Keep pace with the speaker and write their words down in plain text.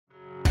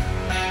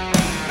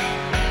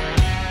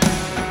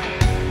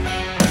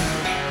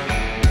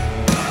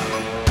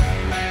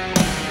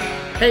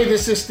Hey,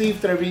 this is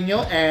Steve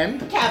Trevino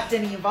and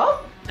Captain Evil.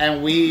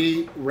 And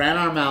we ran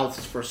our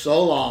mouths for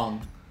so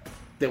long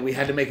that we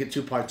had to make it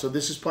 2 parts. So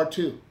this is part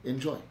 2.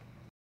 Enjoy.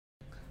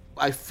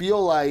 I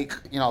feel like,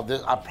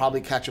 I'll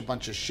probably catch a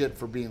bunch of shit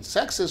for being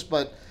sexist,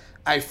 but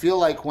I feel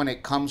like when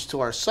it comes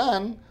to our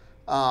son,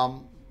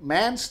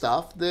 man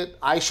stuff, that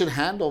I should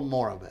handle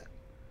more of it.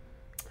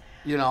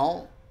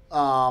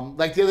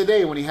 Like the other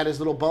day when he had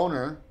his little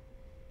boner.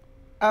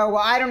 Oh,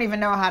 well, I don't even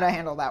know how to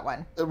handle that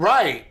one.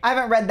 Right. I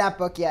haven't read that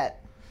book yet.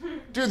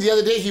 Dude, the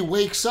other day he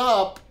wakes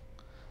up,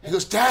 he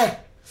goes, Dad,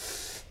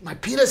 my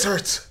penis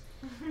hurts.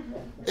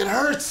 It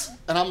hurts.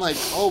 And I'm like,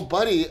 oh,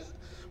 buddy.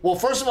 Well,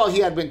 first of all, he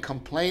had been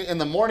complaining. In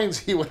the mornings,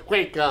 he would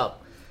wake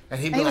up and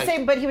he'd be he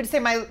like... he would say,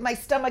 my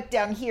stomach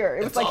down here.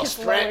 It was like his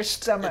lower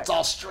stomach. It's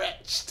all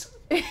stretched.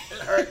 It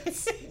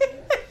hurts.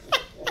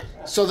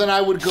 So then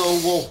I would go,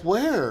 well,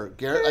 where,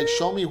 Garrett? Like,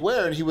 show me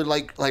where. And he would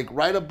like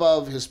right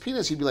above his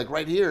penis, he'd be like,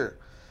 right here.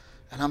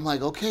 And I'm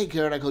like, okay,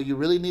 Garrett. I go, you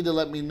really need to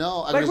let me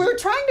know. We were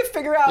trying to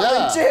figure out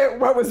legit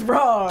what was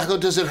wrong. I go,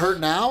 does it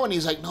hurt now? And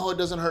he's like, no, it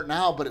doesn't hurt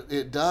now, but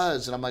it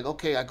does. And I'm like,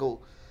 okay. I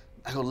go,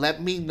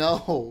 let me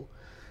know.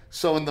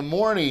 So in the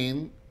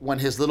morning, when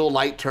his little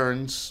light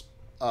turns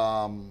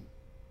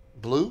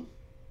blue,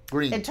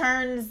 green. It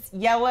turns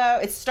yellow.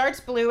 It starts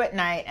blue at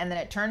night, and then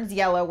it turns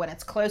yellow when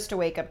it's close to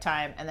wake up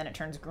time, and then it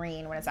turns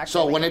green when it's actually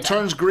So when it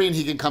turns green,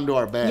 he can come to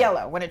our bed.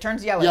 Yellow. When it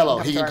turns yellow,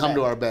 he can come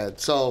to our bed.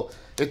 So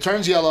it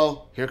turns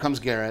yellow. Here comes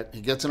Garrett.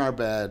 He gets in our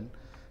bed.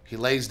 He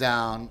lays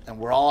down, and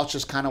we're all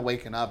just kind of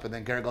waking up. And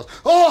then Garrett goes,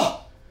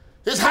 "Oh,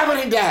 it's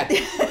happening, Dad.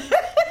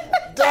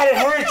 Dad, it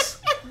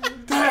hurts.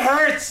 Dad, it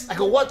hurts." I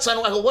go, "What,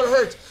 son?" I go, "What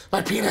hurts?"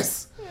 My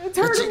penis. It's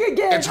hurting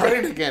again. It's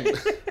hurting again.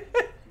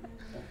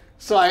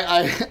 So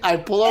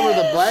I pull over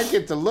the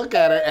blanket to look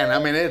at it, and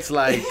I mean, it's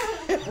like,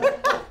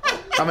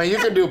 you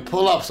can do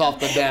pull-ups off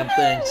the damn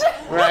things,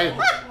 right?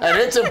 And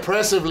it's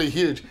impressively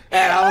huge.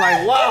 And I'm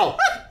like, wow.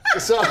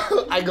 So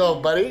I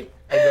go, buddy,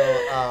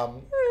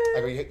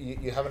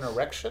 you have an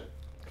erection?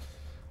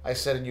 I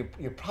said, and you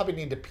probably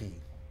need to pee,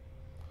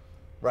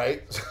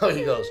 right? So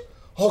he goes,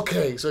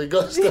 okay. So he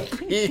goes to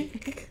pee.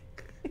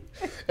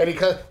 And he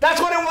goes, that's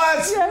what it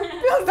was! Yeah,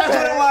 that's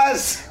what it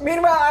was!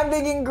 Meanwhile, I'm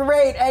thinking,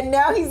 great, and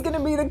now he's going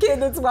to be the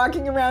kid that's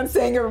walking around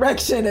saying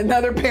erection, and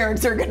other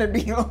parents are going to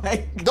be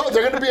like... No,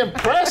 they're going to be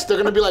impressed. They're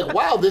going to be like,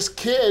 wow, this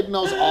kid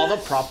knows all the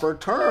proper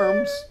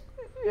terms.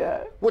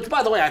 Yeah. Which,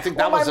 by the way, I think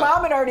that was... my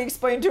mom had already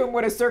explained to him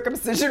what a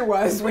circumcision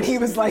was when he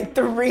was like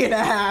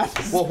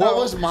 3.5. Well, what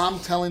was Mom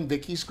telling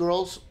Vicky's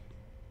girls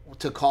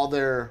to call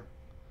their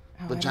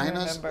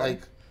vaginas?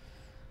 Like...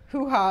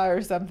 Hoo-ha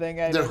or something.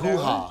 Their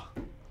hoo-ha.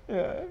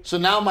 Yeah. So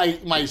now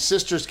my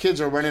sister's kids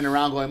are running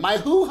around going, my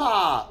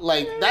hoo-ha!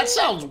 Like, that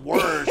sounds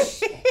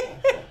worse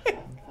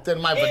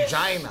than my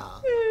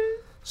vagina.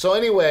 So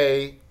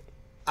anyway,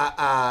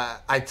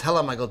 I tell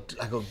him, I go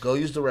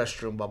use the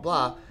restroom, blah,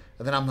 blah.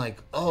 And then I'm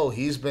like, oh,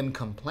 he's been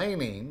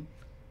complaining.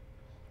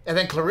 And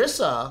then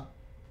Clarissa,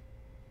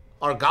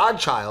 our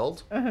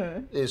godchild,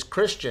 is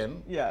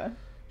Christian. Yeah.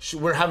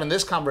 We're having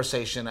this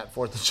conversation at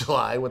 4th of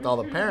July with all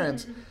the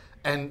parents.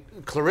 And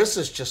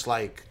Clarissa's just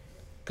like...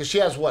 Because she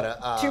has what?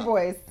 2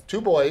 boys. 2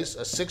 boys,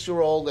 a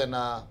 6-year-old and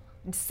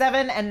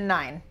 7 and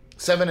 9.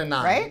 7 and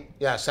 9. Right?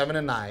 Yeah, 7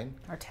 and 9.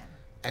 Or 10.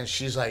 And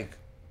she's like,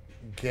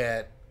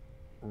 get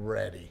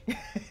ready.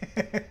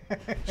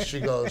 She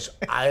goes,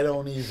 I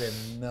don't even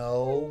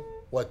know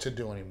what to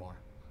do anymore.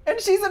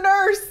 And she's a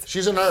nurse.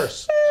 She's a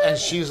nurse. And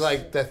she's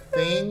like, the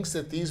things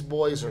that these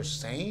boys are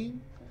saying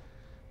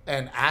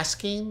and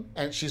asking,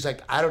 and she's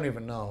like, I don't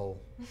even know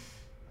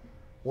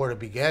where to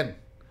begin.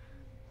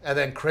 And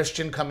then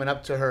Christian coming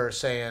up to her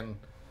saying,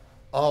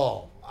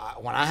 oh,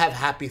 when I have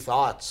happy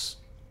thoughts,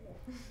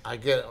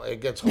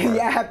 it gets hard.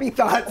 Yeah, happy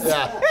thoughts.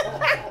 Yeah.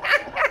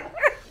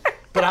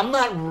 But I'm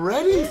not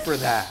ready for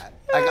that.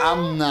 Like,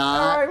 I'm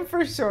not. I'm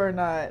for sure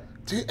not.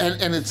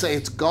 And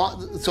it's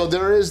gone. So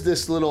there is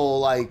this little,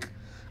 like,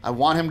 I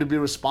want him to be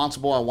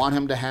responsible. I want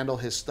him to handle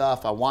his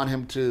stuff. I want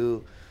him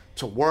to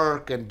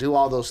work and do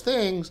all those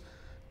things.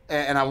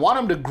 And I want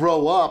him to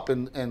grow up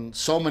in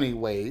so many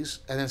ways.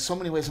 And in so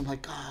many ways, I'm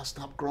like,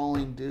 stop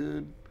growing,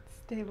 dude.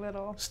 Stay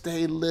little.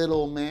 Stay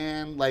little,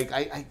 man. Like,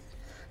 I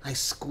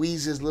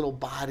squeeze his little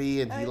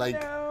body, and he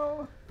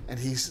know. And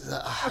he's...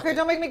 okay,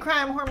 don't make me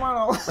cry. I'm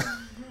hormonal.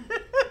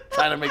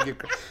 Trying to make you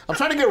cry. I'm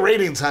trying to get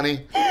ratings,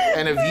 honey.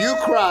 And if you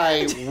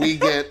cry, we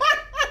get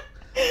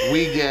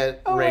ratings.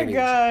 Oh, my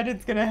God.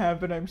 It's going to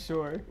happen, I'm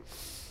sure.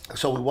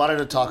 So we wanted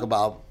to talk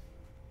about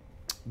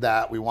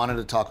that. We wanted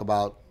to talk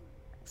about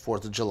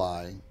 4th of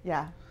July.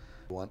 Yeah.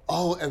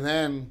 Oh, and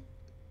then,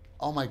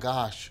 oh my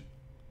gosh,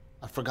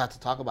 I forgot to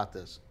talk about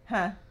this.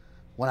 Huh?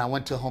 When I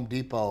went to Home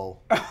Depot.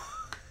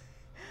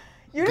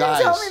 You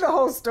didn't tell me the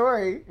whole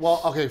story. Well,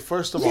 okay,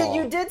 first of all.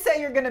 You did say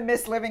you're going to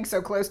miss living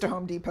so close to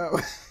Home Depot.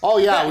 Oh,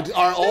 yeah.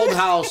 Our old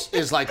house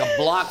is like a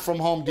block from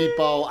Home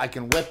Depot. I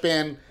can whip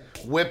in,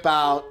 whip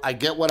out. I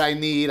get what I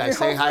need. I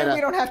say hi to...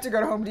 We don't have to go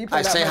to Home Depot.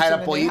 I say hi to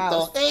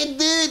Pollito. Hey,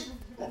 dude.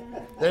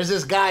 There's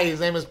this guy. His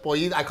name is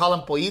Pollito. I call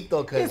him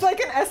Pollito because He's like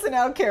an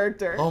SNL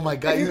character. Oh my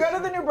God. If you go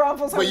to the New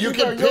Braunfels Home but you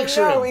Depot, can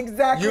picture you'll know him.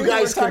 exactly You who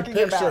guys we're can talking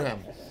picture about.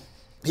 him.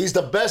 He's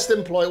the best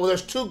employee. Well,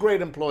 there's two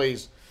great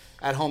employees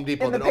at Home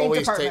Depot In the that paint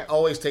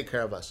always department. take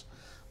care of us.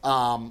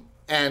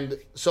 And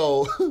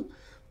so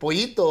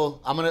Pollito,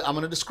 I'm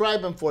gonna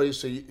describe him for you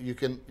so you're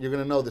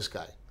gonna know this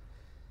guy.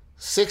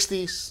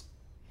 60s,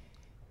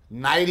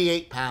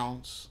 98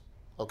 pounds,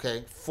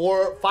 okay,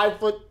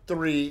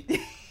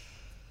 5'3",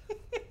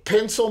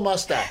 pencil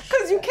mustache.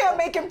 Because you can't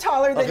make him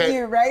taller than Okay.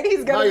 you, right? He's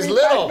No, gonna he's be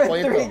little, 5'3"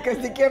 Pollito.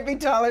 because he can't be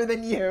taller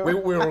than you. We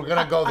were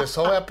gonna go this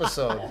whole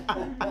episode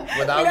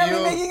without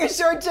You're not making a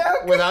short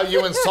joke. without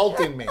you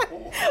insulting me.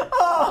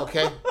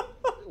 Okay?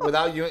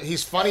 Without you,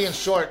 he's funny and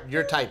short.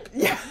 Your type.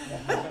 Yeah.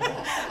 How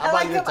I about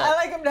like your him. type? I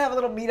like him to have a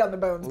little meat on the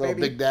bones, Little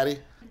baby. Big Daddy.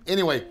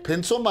 Anyway,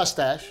 pencil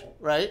mustache,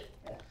 right?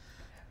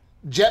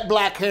 Jet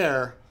black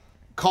hair,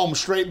 comb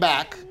straight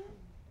back.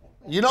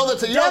 You know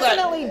that. You know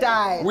Definitely that.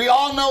 dyed. We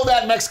all know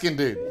that Mexican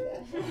dude,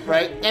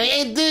 right? And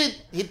hey, dude,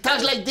 he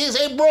talks like this.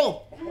 Hey,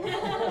 bro.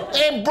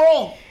 Hey,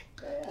 bro.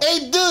 Hey,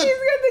 dude. He's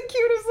got the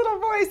cutest little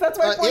voice. That's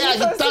why Yeah, he Pollito's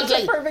talks such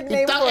like, a perfect he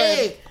name talk, for him.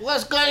 hey,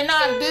 what's going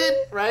on, dude?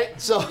 Right?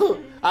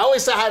 So I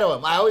always say hi to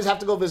him. I always have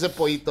to go visit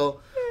Pollito.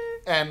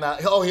 And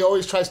he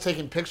always tries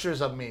taking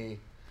pictures of me.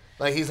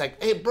 Like, he's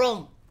like, hey,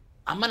 bro,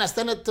 I'm going to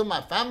send it to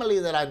my family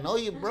that I know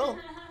you, bro.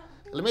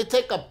 Let me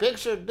take a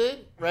picture,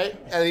 dude. Right?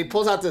 And he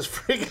pulls out this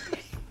freaking...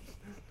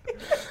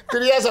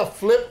 Dude, he has a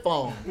flip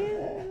phone.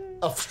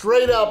 A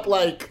straight up,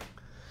 like,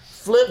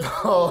 flip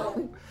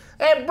phone.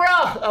 Hey, bro.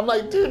 I'm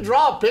like, dude,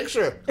 draw a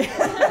picture.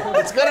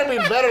 It's going to be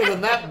better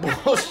than that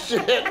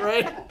bullshit,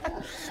 right?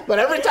 But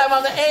every time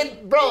I'm like, hey,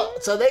 bro,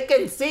 so they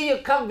can see you,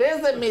 come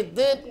visit me,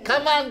 dude.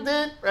 Come on,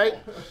 dude, right?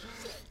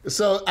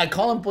 So I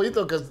call him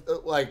Pollito because,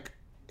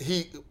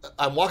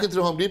 I'm walking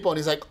through Home Depot and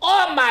he's like,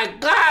 oh my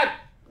God,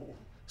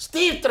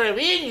 Steve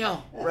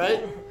Trevino,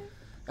 right?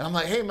 And I'm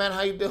like, hey, man,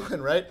 how you doing,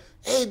 right?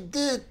 Hey,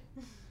 dude,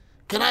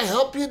 can I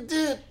help you,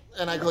 dude?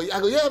 And I go,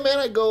 yeah, man.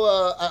 I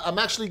go, I'm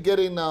actually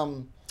getting,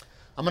 I'm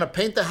going to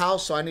paint the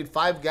house, so I need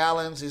 5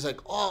 gallons. He's like,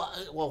 oh,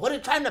 well, what are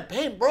you trying to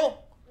paint, bro?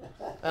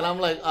 And I'm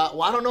like,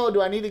 well, I don't know.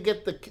 Do I need to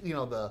get the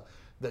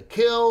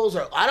kills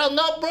or I don't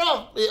know,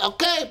 bro.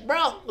 Okay,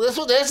 bro. This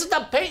is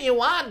the paint you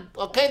want.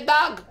 Okay,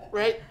 dog.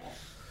 Right?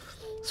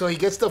 So he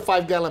gets the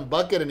 5-gallon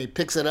bucket and he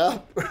picks it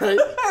up. Right?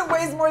 It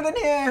weighs more than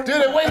him. Dude,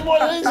 it weighs more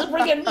than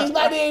he's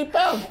 98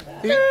 pounds.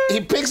 He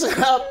picks it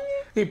up.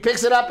 He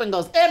picks it up and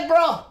goes, hey,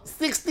 bro,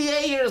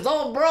 68 years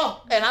old, bro,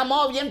 and I'm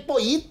all bien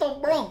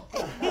pollito, bro.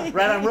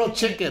 Right, I'm real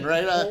chicken,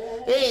 right?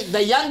 Hey,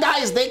 the young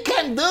guys, they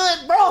can't do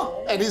it,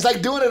 bro. And he's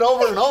like doing it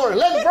over and over.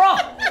 Look, bro,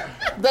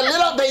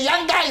 the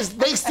young guys,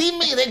 they see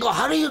me, they go,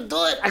 how do you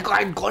do it? I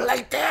go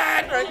like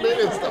that, right?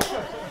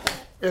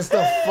 It's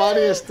the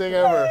funniest thing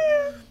ever.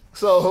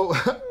 So,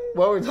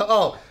 what were we talking?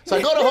 Oh, so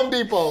I go to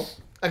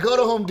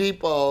Home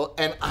Depot.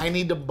 And I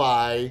need to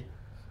buy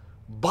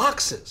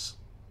boxes.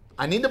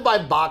 I need to buy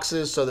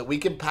boxes so that we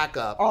can pack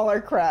up All our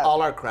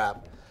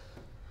crap.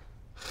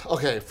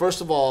 Okay,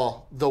 first of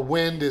all, the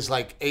wind is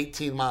like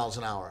 18 miles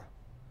an hour.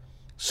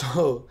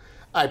 So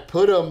I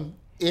put them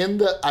in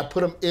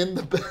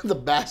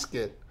the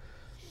basket,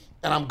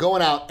 and I'm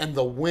going out, and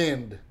the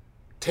wind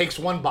takes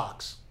one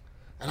box.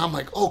 And I'm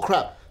like, oh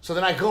crap. So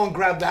then I go and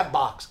grab that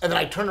box, and then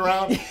I turn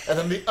around, and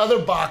then the other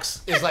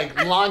box is like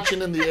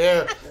launching in the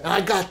air, and I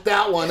got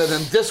that one, and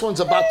then this one's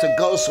about to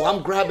go, so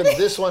I'm grabbing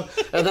this one,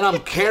 and then I'm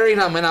carrying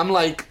them, and I'm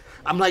like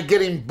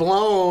getting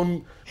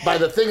blown by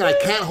the thing, and I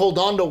can't hold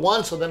on to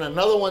one, so then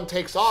another one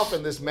takes off,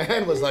 and this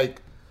man was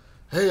like,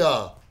 hey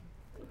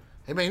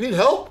man, you need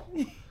help?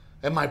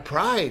 And my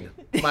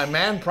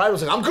man pride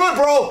was like, I'm good,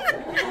 bro.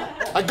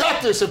 I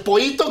got this. If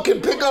Pollito can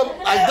pick up,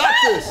 I got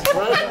this,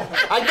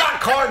 right? I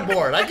got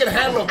cardboard. I can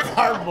handle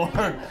cardboard.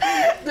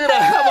 Dude,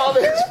 I have all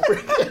this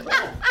freaking...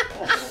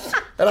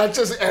 And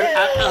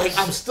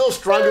I'm still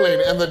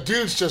struggling, and the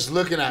dude's just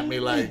looking at me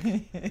like,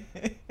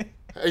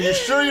 are you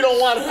sure you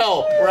don't want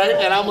help, right?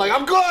 And I'm like,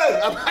 I'm good.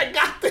 I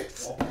got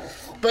this.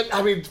 But,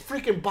 I mean,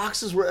 freaking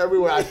boxes were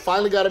everywhere. I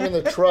finally got them in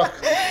the truck.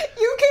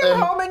 You came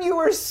home and you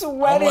were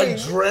sweating. I'm like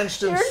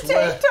drenched in sweat.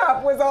 Your tank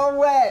top was all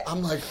wet.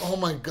 I'm like, oh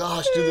my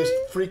gosh, dude, this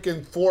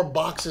freaking 4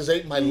 boxes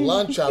ate my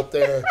lunch out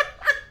there.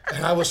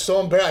 And I was so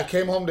embarrassed. I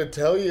came home to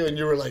tell you, and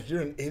you were like,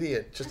 you're an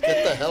idiot. Just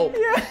get the help.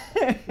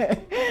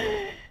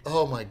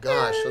 Oh my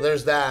gosh. So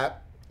there's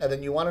that. And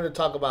then you wanted to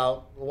talk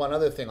about one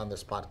other thing on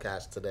this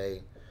podcast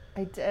today.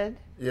 I did?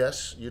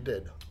 Yes, you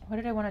did. What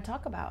did I want to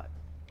talk about?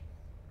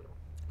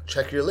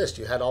 Check your list.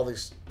 You had all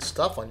this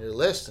stuff on your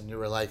list, and you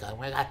were like,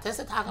 I got this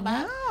to talk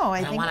about. No,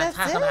 I think want that's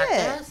to talk it. about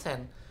this,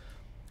 and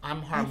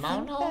I'm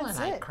hormonal, and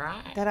I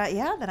cry. That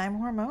I'm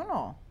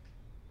hormonal.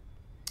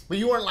 But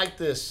you weren't like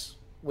this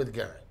with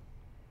Garrett.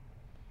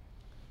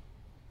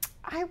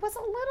 I was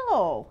a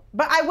little,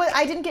 but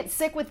I didn't get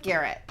sick with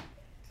Garrett.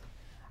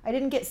 I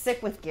didn't get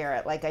sick with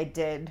Garrett like I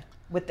did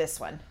with this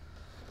one.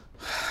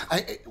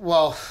 I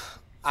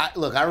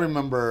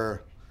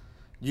remember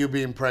you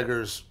being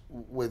preggers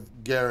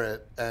with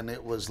Garrett, and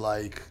it was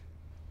like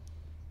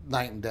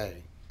night and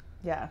day.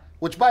 Yeah.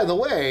 Which, by the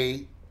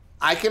way,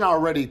 I can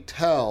already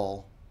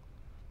tell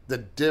the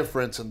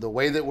difference in the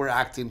way that we're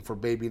acting for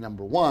baby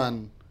number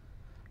 1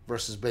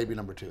 versus baby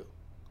number 2.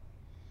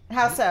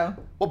 How so?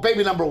 Well,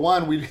 baby number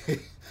 1,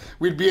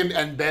 we'd be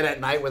in bed at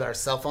night with our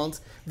cell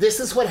phones.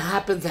 This is what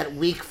happens at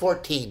week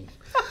 14.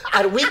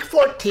 At week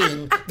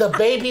 14, the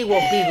baby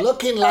will be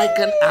looking like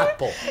an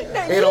apple.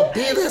 It'll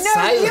be the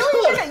size.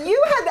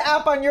 You had the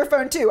app on your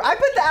phone too. I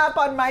put the app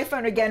on my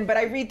phone again, but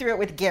I read through it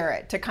with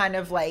Garrett to kind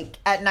of like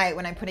at night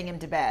when I'm putting him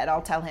to bed,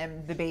 I'll tell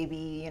him the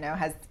baby,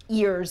 has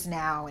ears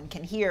now and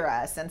can hear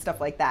us and stuff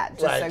like that.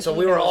 Right. So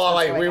we were all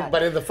like,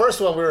 but in the first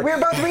one, we were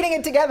both reading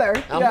it together.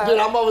 Dude,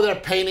 I'm over there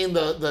painting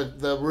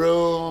the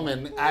room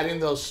and adding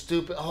those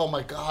stupid. Oh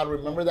my God!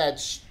 Remember that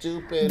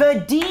stupid.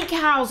 The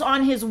decals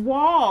on his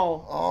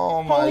wall.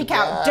 Oh my Holy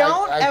cow! God.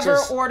 Don't ever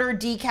order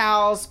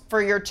decals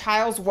for your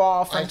child's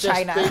wall from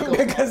China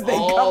because they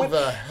come with.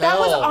 That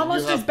was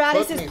almost as bad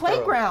as his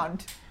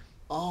playground.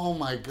 Oh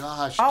my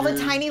gosh! All the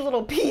tiny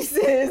little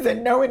pieces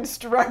and no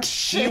instructions.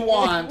 She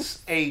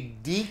wants a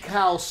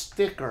decal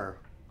sticker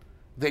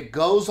that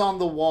goes on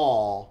the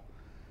wall,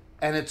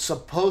 and it's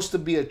supposed to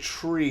be a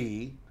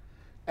tree,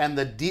 and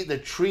the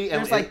tree.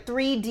 There's like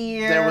 3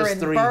 deer. There was and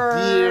 3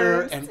 birds.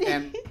 deer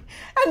and.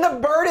 And the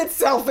bird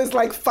itself is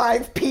like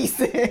 5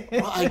 pieces.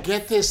 Well, I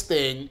get this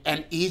thing,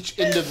 and each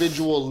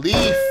individual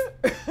leaf,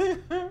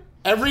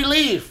 every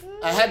leaf,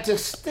 I had to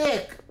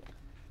stick.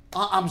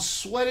 I'm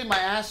sweating my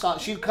ass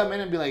off. She'd come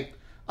in and be like,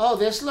 "Oh,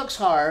 this looks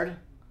hard,"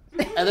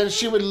 and then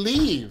she would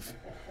leave.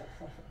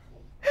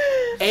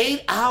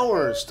 8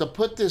 hours to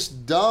put this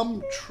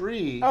dumb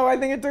tree. Oh, I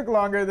think it took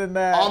longer than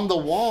that. On the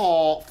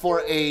wall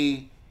for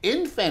a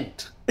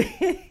infant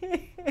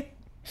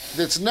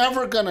that's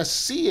never gonna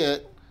see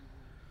it.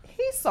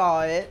 He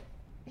saw it.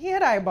 He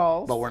had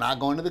eyeballs. But we're not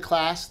going to the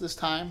class this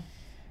time.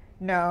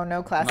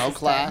 No class. No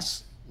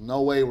class.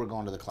 No way we're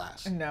going to the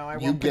class. No, I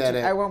won't. You get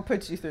it. I won't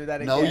put you through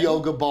that again. No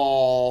yoga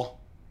ball.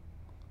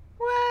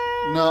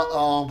 What? No.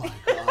 Oh my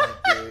God,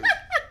 dude.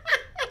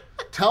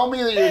 Tell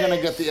me that you're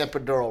gonna get the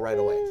epidural right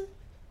away.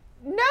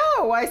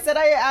 No, I said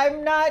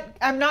I'm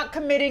not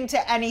committing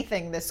to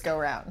anything this go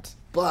round.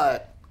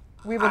 But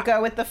we will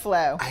go with the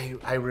flow.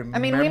 I remember. I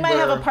mean, we might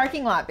have a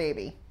parking lot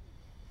baby.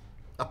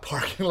 A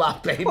parking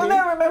lot baby? Well,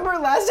 no, remember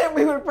last time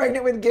we were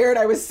pregnant with Garrett,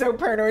 I was so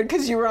paranoid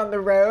because you were on the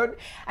road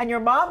and your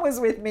mom was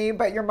with me,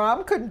 but your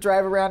mom couldn't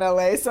drive around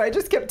LA, so I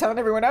just kept telling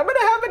everyone, I'm going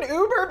to have an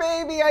Uber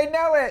baby, I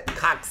know it.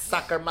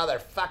 Cocksucker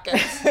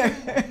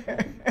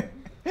motherfuckers.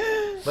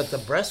 But the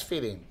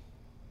breastfeeding.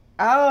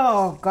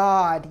 Oh,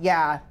 God,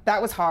 yeah,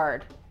 that was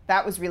hard.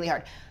 That was really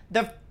hard.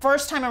 The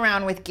first time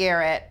around with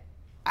Garrett,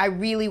 I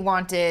really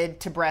wanted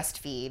to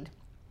breastfeed,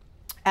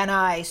 and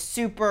I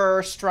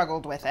super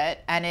struggled with it,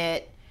 and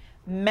it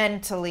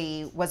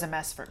mentally was a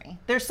mess for me.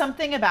 There's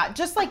something about,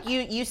 just like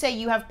you say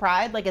you have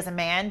pride, like as a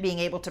man being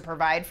able to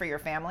provide for your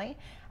family,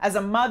 as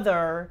a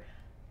mother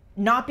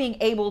not being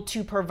able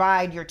to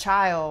provide your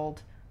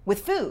child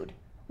with food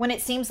when it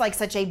seems like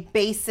such a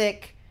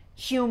basic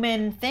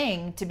human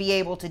thing to be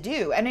able to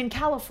do. And in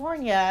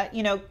California,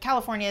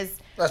 California's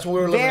that's when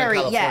we were living in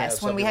California.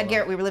 Yes, when we had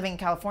Garrett, we were living in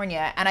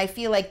California, and I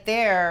feel like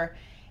there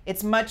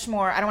it's much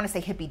more, I don't want to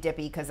say hippy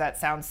dippy because that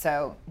sounds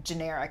so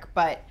generic,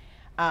 but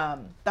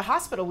the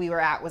hospital we were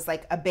at was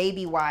like a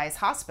baby-wise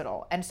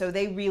hospital. And so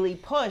they really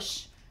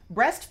push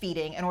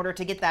breastfeeding in order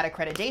to get that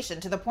accreditation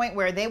to the point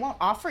where they won't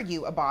offer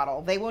you a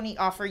bottle. They won't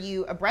offer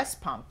you a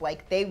breast pump.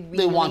 Like they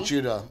want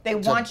you to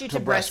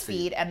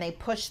breastfeed, and they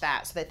push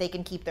that so that they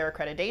can keep their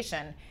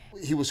accreditation.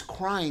 He was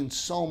crying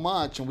so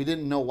much and we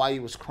didn't know why he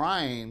was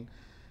crying,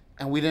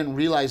 and we didn't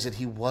realize that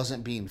he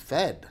wasn't being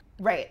fed.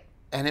 Right.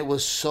 And it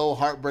was so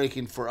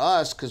heartbreaking for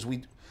us because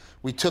we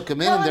took him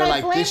in and they're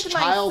like, this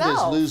child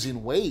is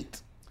losing weight.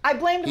 I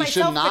blamed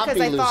myself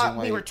because I thought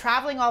we were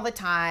traveling all the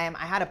time.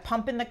 I had a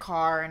pump in the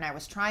car and I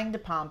was trying to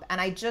pump, and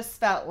I just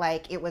felt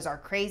like it was our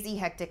crazy,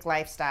 hectic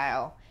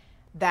lifestyle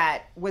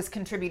that was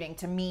contributing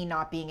to me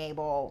not being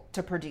able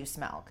to produce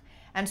milk.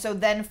 And so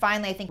then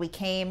finally, I think we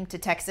came to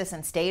Texas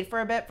and stayed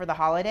for a bit for the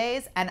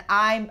holidays. And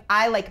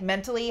I like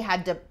mentally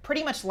had to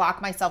pretty much lock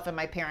myself in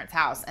my parents'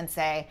 house and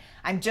say,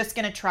 I'm just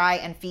going to try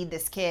and feed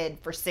this kid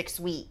for 6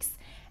 weeks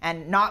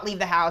and not leave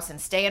the house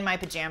and stay in my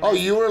pajamas. Oh,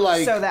 you were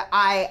like so that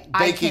I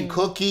baking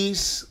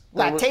cookies,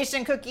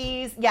 lactation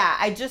cookies. Yeah,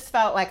 I just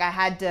felt like I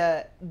had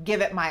to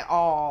give it my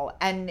all,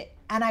 and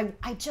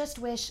I just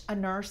wish a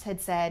nurse had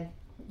said,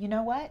 you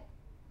know what,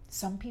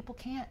 some people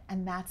can't,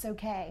 and that's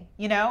okay,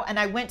 And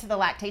I went to the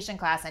lactation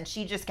class, and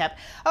she just kept,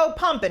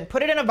 pump and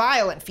put it in a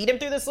vial and feed him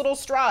through this little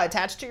straw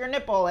attached to your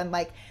nipple, and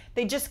like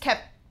they just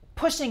kept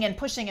pushing and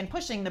pushing and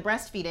pushing the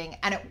breastfeeding,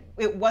 and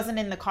it wasn't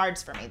in the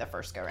cards for me the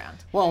first go round.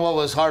 Well, what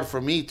was hard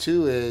for me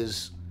too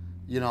is,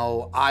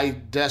 I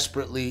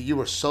desperately, you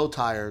were so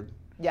tired.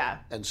 Yeah.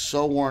 And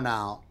so worn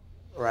out,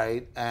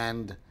 right?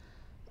 And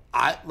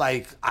I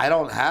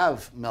don't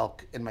have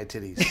milk in my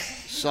titties.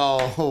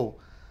 So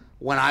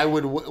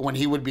when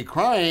he would be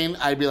crying,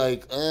 I'd be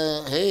like,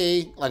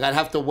 hey, like I'd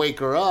have to wake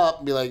her up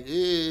and be like,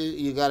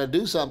 you got to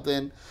do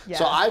something. Yeah.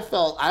 So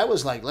I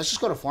was like, let's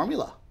just go to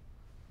formula.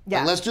 Yeah.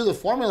 And let's do the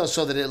formula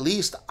so that at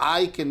least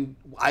I can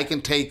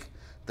take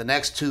the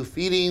next 2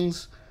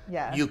 feedings.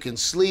 Yeah. You can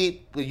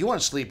sleep, but you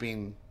weren't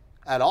sleeping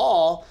at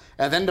all.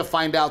 And then to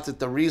find out that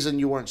the reason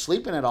you weren't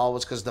sleeping at all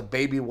was because the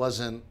baby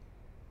wasn't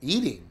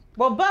eating.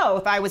 Well,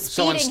 both. I was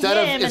feeding him,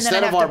 and then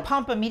I'd have to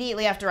pump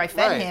immediately after I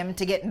fed him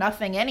to get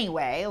nothing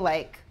anyway.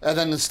 And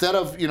then instead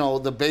of,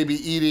 the baby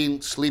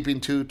eating, sleeping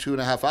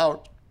 2.5 hours,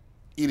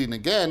 eating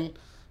again,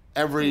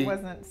 every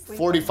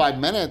 45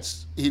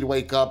 minutes, he'd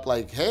wake up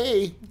like,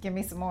 hey. Give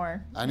me some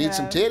more. I need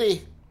some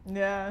titty.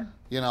 Yeah.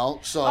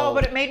 So. Oh,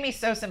 but it made me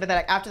so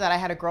sympathetic. After that, I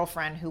had a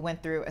girlfriend who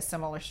went through a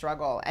similar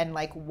struggle, and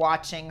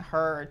watching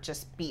her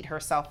just beat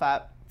herself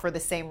up for the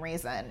same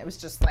reason. It was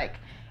just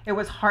it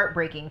was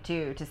heartbreaking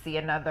too to see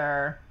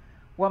another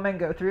woman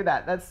go through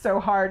that. That's so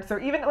hard. So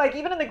even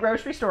in the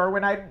grocery store,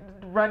 when I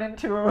run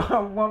into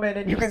a woman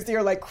and you can see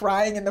her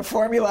crying in the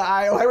formula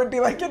aisle, I would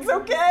be like, it's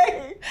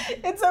okay.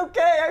 It's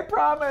okay. I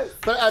promise.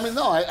 But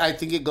I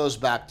think it goes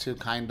back to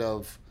kind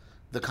of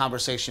the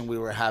conversation we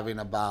were having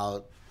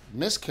about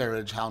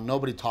miscarriage, how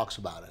nobody talks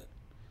about it,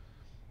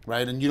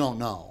 right? And you don't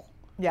know.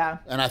 Yeah.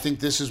 And I think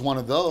this is one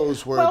of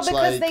those where it's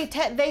because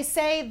they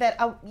say that.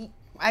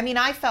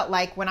 I felt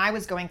like when I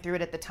was going through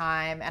it at the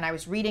time, and I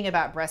was reading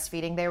about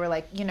breastfeeding, they were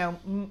like,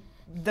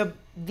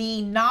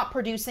 the not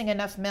producing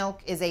enough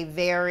milk is a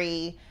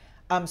very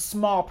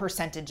small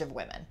percentage of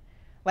women.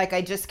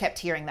 I just kept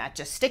hearing that.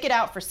 Just stick it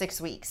out for 6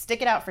 weeks.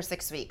 Stick it out for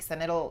 6 weeks,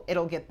 and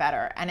it'll get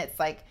better. And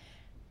it's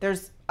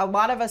there's a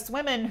lot of us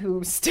women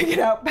who stick it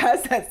out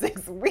past that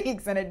 6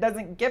 weeks and it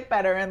doesn't get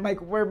better. And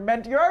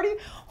you're already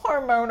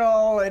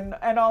hormonal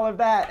and all of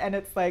that. And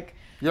it's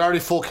you're already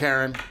full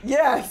Karen.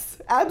 Yes,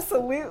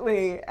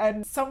 absolutely.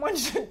 And someone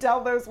should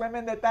tell those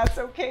women that that's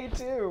okay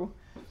too.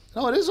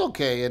 No, it is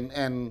okay.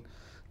 And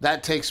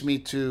that takes me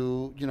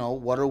to,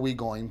 what are we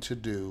going to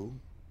do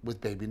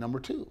with baby number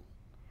 2?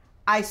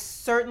 I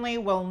certainly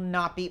will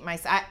not beat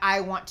myself.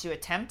 I want to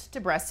attempt to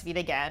breastfeed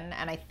again.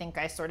 And I think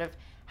I sort of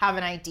have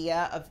an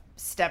idea of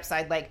steps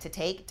I'd like to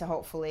take to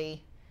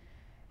hopefully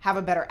have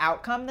a better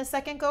outcome the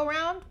second go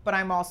round. But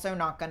I'm also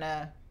not going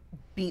to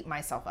beat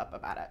myself up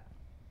about it.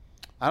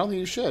 I don't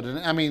think you should. And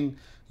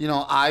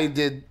I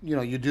did,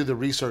 you do the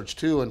research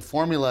too, and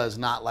formula is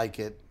not like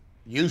it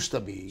used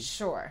to be.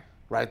 Sure.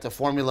 Right? The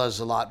formula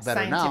is a lot better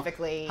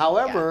Scientifically, now.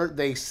 However,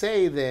 they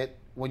say that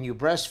when you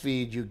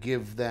breastfeed, you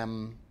give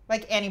them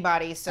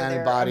antibodies, so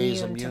antibodies,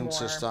 they're immune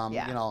system,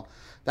 yeah.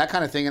 That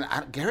kind of thing.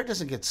 And Garrett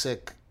doesn't get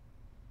sick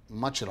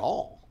much at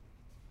all.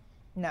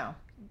 No.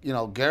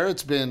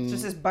 Garrett's been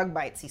just his bug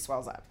bites, he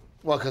swells up.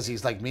 Well, because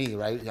he's like me,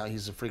 right?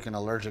 He's a freaking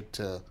allergic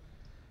to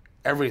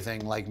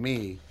everything like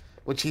me.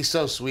 Which he's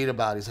so sweet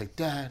about. He's like,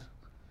 Dad,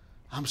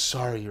 I'm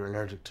sorry you're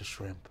allergic to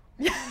shrimp.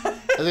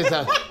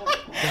 Dad,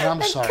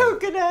 I'm sorry.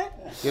 Coconut.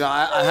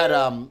 I had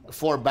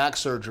 4 back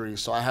surgeries,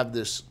 so I have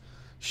this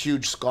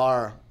huge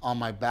scar on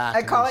my back.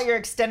 I call it your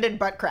extended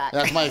butt crack.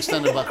 That's my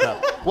extended butt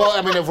crack. Well,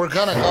 if we're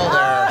gonna go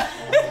there.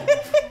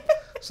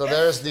 So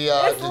there's the.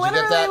 It's did you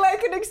literally get that?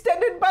 like an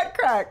extended butt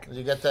crack. Did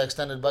you get the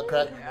extended butt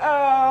crack? Oh,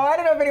 I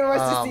don't know if anyone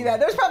wants to see that.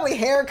 There's probably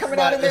hair coming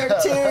out of there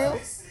too.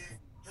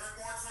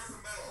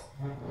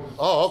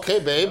 Oh, okay,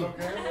 babe.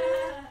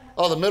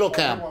 Oh, the middle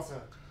cam. That's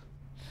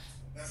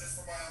just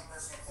for my own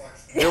personal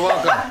collection. You're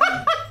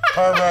welcome.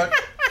 Pervert.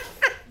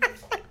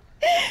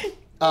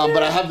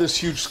 But I have this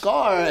huge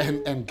scar,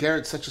 and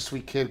Garrett's such a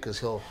sweet kid because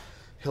he'll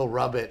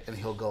rub it and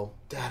he'll go,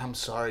 Dad, I'm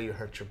sorry you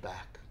hurt your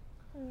back.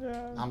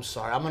 Yeah. I'm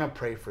sorry. I'm gonna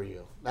pray for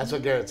you. That's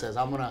what Garrett says.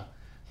 I'm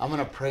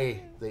gonna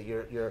pray that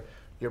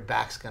your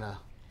back's gonna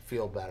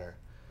feel better.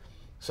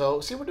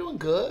 So see, we're doing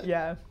good.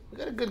 Yeah. We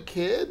got a good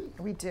kid.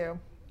 We do.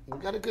 We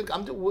got a good.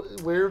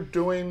 We're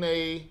doing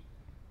a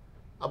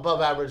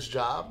above average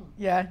job.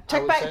 Yeah.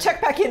 Check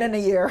back in a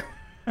year.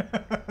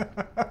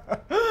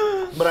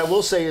 But I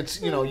will say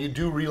it's, you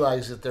do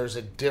realize that there's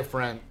a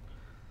different,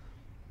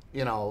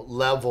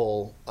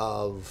 level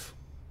of,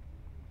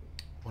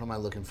 what am I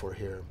looking for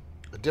here?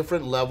 A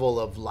different level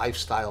of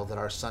lifestyle that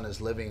our son is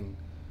living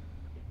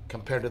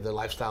compared to the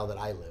lifestyle that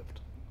I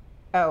lived.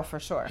 Oh, for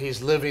sure.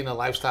 He's living a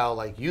lifestyle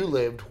like you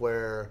lived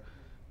where,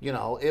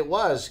 it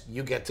was,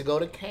 you get to go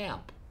to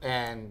camp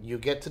and you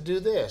get to do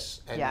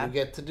this and you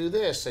get to do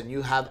this and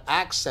you have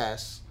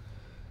access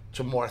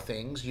to more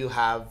things. You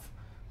have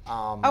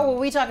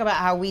we talk about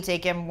how we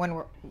take him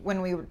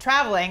when we were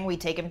traveling. We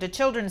take him to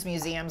children's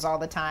museums all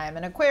the time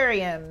and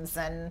aquariums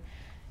and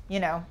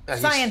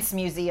science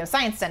museums,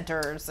 science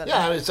centers. And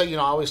it's like I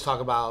always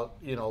talk about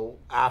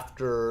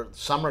after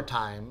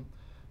summertime,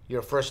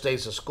 your first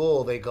days of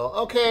school, they go,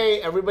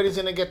 okay, everybody's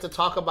gonna get to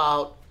talk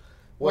about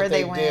what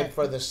they did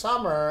for the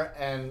summer.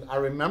 And I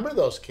remember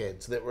those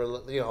kids that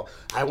were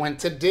I went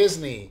to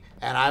Disney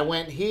and I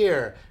went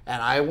here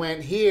and I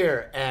went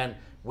here and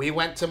we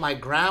went to my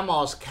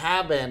grandma's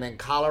cabin in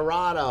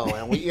Colorado,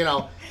 and we,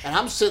 and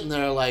I'm sitting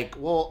there like,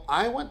 well,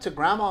 I went to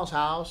grandma's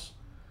house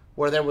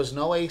where there was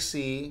no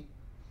AC,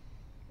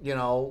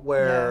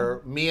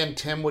 where me and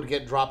Tim would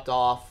get dropped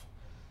off.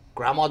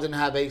 Grandma didn't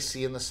have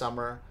AC in the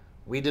summer.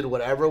 We did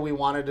whatever we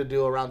wanted to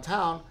do around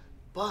town,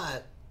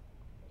 but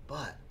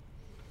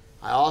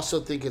I also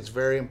think it's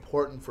very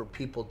important for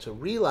people to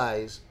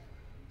realize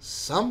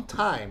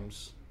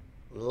sometimes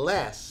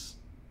less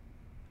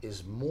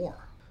is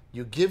more.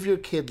 You give your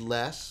kid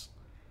less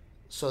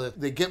so that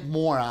they get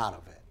more out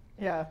of it.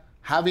 Yeah.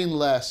 Having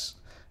less,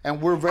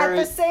 and we're very...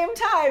 At the same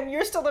time,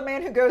 you're still the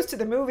man who goes to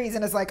the movies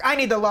and is like, I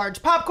need the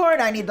large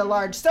popcorn, I need the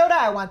large soda,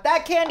 I want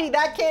that candy,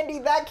 that candy,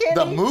 that candy.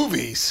 The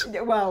movies?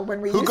 Well,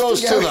 when we Who used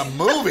goes to to go. the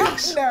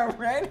movies? No,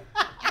 right?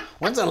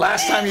 When's the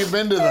last time you've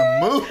been to the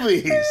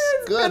movies?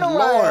 It's Good been a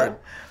while. Lord.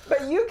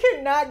 But you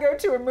cannot go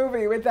to a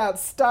movie without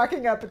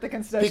stocking up at the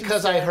concession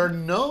Because stand. I heard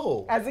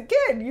no. As a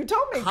kid, you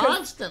told me.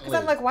 Constantly. Because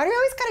I'm like, why do I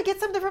always gotta get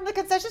something from the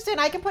concession stand?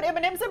 I can put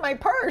M&Ms in my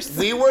purse.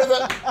 We were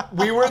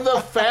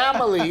the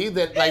family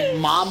that, like,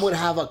 mom would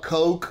have a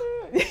Coke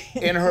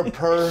in her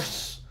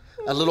purse,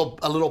 a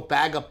little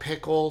bag of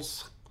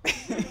pickles,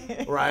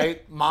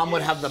 right? Mom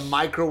would have the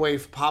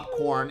microwave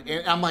popcorn,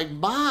 and I'm like,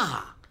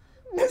 Ma,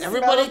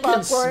 everybody smell can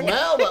of popcorn.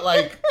 smell, but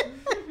like,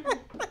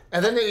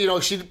 and then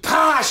she'd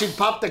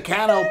pop the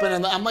can open,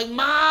 and I'm like,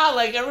 Ma,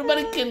 like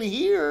everybody can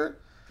hear.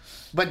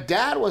 But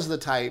Dad was the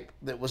type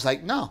that was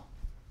like, no.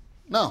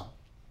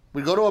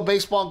 We'd go to a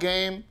baseball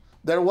game.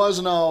 There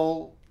was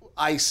no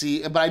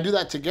icy, but I do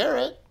that to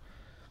Garrett.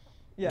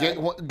 Yeah.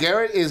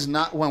 Garrett is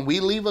not, when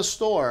we leave a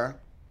store,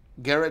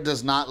 Garrett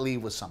does not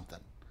leave with something.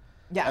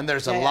 Yeah. And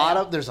there's Yeah, a yeah, lot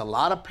yeah. of there's a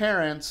lot of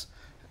parents,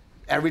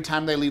 every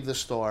time they leave the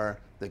store,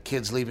 the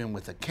kid's leaving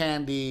with a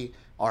candy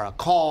or a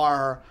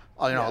car,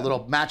 or, a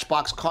little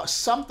Matchbox car,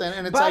 something,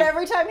 and it's But like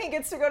every time he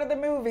gets to go to the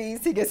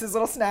movies, he gets his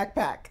little snack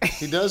pack.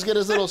 he does get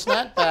his little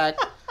snack pack.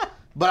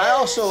 But I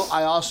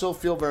also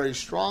feel very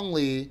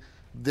strongly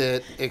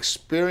that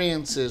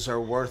experiences are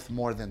worth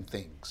more than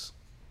things.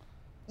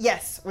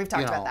 Yes, we've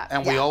talked about that.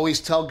 And yeah. we always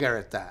tell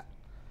Garrett that.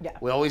 Yeah.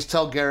 We always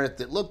tell Garrett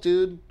that, look,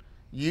 dude,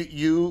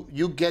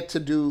 you get to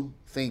do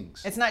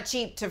things. It's not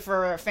cheap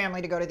for a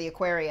family to go to the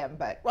aquarium,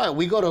 but Right,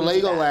 we go to do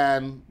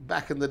Legoland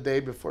back in the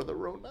day before the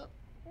Rona.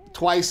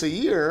 Twice a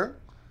year,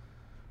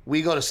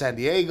 we go to San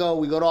Diego,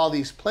 we go to all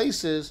these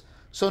places.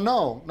 So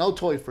no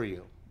toy for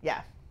you.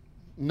 yeah.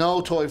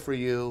 No toy for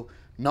you.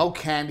 No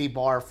candy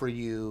bar for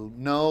you.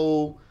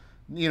 No,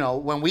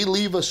 when we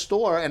leave a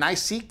store and I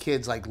see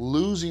kids like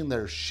losing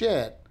their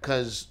shit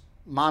because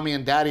mommy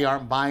and daddy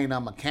aren't buying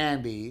them a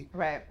candy.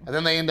 Right. And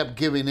then they end up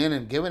giving in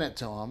and giving it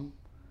to them.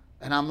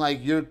 And I'm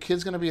like, your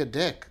kid's going to be a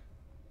dick.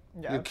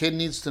 Yeah. Your kid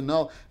needs to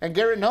know. And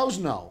Garrett knows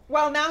no.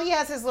 Well, now he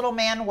has his little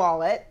man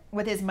wallet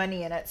with his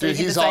money in it, so Dude, he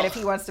can he's decide all- if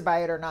he wants to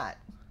buy it or not.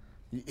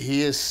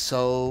 He is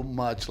so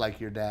much like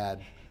your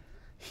dad.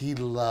 He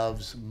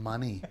loves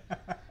money.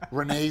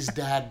 Renee's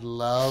dad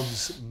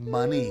loves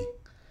money.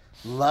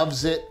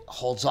 Loves it,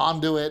 holds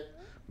on to it,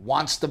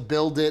 wants to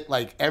build it.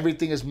 Like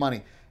everything is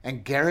money.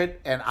 And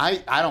Garrett, and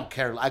I don't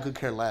care. I could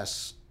care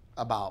less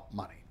about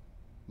money.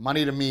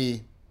 Money to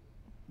me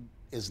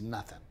is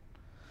nothing.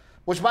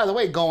 Which, by the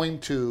way, going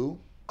to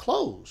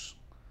clothes.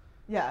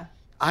 Yeah.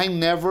 I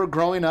never,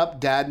 growing up,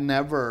 Dad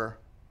never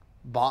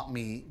bought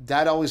me.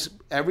 Dad always,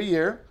 every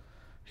year,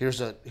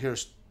 here's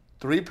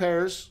 3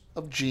 pairs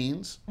of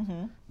jeans.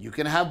 Mm-hmm. You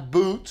can have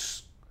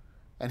boots.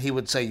 And he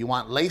would say, you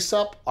want lace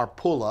up or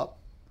pull up,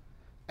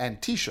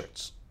 and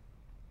t-shirts,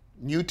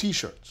 new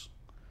t-shirts.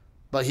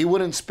 But he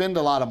wouldn't spend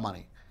a lot of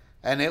money.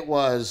 And it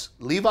was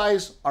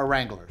Levi's or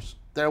Wranglers.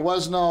 There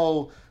was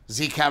no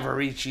Z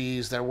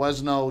Cavariccis. There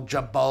was no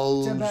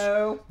Jabos.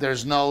 Jabot.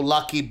 There's no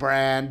Lucky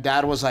Brand.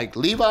 Dad was like,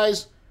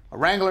 Levi's or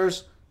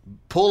Wranglers,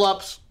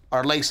 pull-ups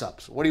or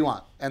lace-ups. What do you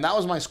want? And that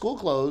was my school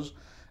clothes.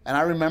 And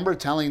I remember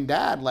telling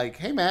Dad, like,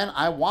 hey, man,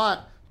 I want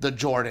the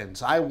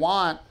Jordans. I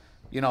want,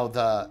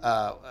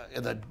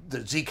 the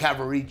Z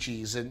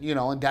Cavariccis.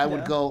 And Dad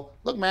would go,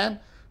 look, man,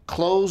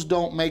 clothes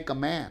don't make a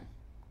man.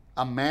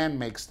 A man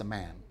makes the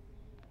man.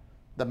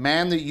 The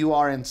man that you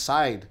are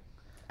inside.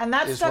 And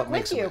that is stuck what with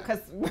makes a you man.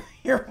 because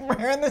you're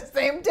wearing the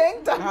same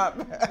tank top.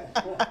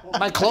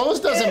 My clothes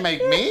doesn't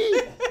make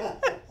me.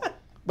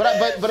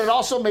 But it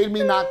also made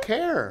me not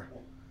care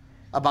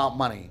about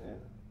money.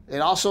 It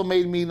also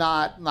made me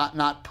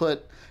not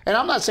put. And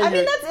I'm not saying. I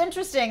mean, that's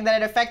interesting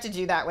that it affected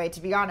you that way,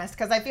 to be honest,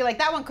 because I feel like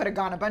that one could have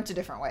gone a bunch of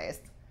different ways.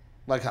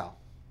 Like how?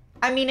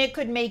 I mean, it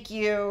could make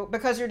you,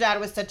 because your dad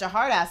was such a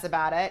hard ass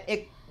about it,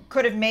 it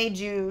could have made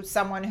you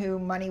someone who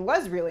money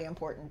was really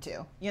important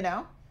to,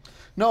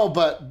 No,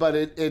 but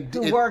it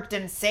who worked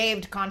and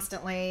saved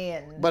constantly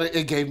and. But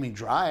it gave me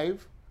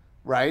drive,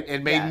 right?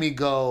 It made Yeah. me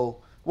go.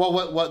 Well,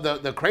 what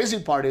the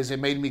crazy part is, it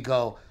made me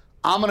go.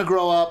 I'm gonna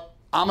grow up.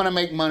 I'm gonna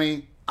make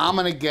money. I'm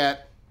gonna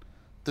get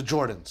the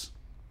Jordans.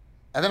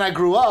 And then I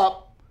grew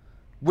up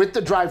with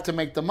the drive to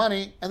make the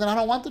money, and then I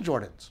don't want the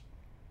Jordans.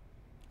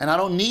 And I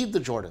don't need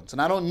the Jordans,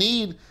 and I don't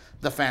need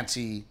the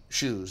fancy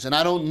shoes, and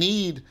I don't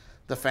need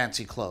the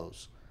fancy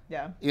clothes.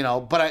 Yeah.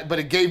 But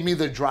it gave me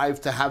the drive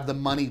to have the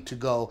money to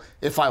go,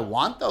 if I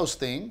want those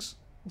things,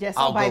 Yes,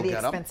 I'll buy go the get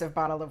 'em. expensive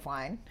bottle of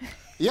wine.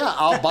 Yeah,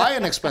 I'll buy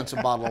an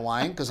expensive bottle of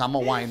wine because I'm a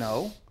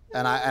wino,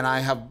 and I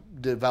have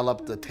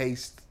developed a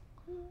taste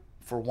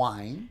for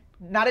wine.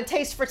 Not a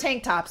taste for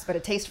tank tops, but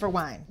a taste for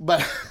wine.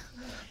 But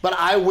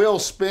I will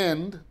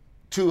spend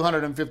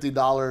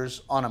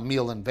 $250 on a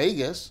meal in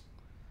Vegas,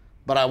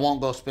 but I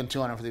won't go spend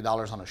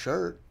 $250 on a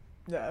shirt,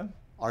 Yeah.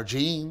 or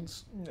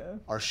jeans, Yeah.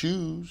 or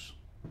shoes.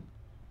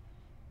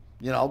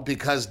 You know,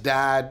 because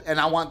Dad, and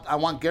I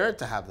want Garrett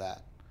to have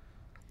that.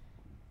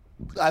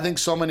 I think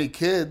so many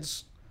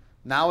kids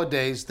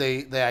nowadays,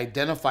 they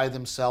identify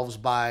themselves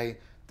by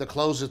the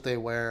clothes that they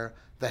wear,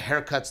 the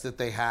haircuts that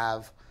they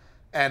have.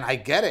 And I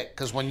get it,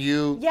 because when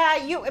you... Yeah,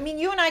 you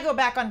and I go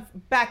back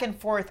and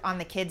forth on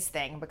the kids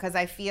thing, because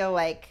I feel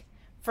like,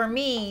 for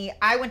me,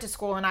 I went to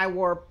school and I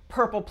wore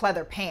purple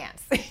pleather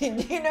pants. You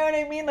know what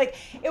I mean? Like,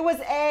 it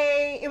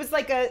was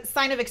like a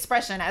sign of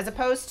expression, as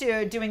opposed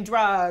to doing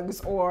drugs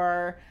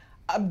or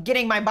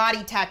getting my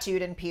body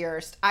tattooed and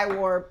pierced. I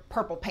wore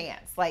purple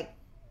pants. Like,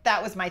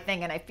 that was my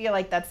thing, and I feel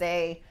like that's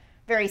a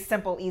very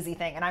simple, easy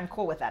thing, and I'm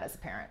cool with that as a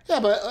parent. Yeah,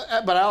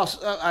 but I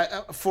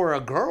also, for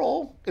a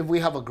girl, if we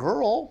have a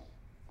girl,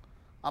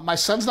 my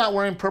son's not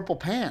wearing purple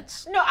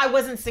pants. No, I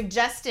wasn't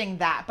suggesting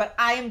that, but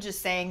I am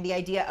just saying the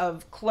idea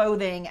of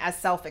clothing as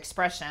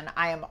self-expression,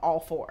 I am all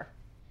for.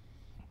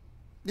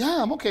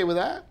 Yeah, I'm okay with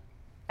that.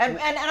 And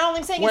all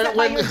I'm saying is that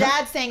when your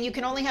dad's saying you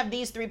can only have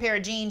these 3 pair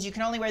of jeans, you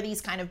can only wear these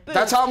kind of boots.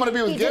 That's how I'm going to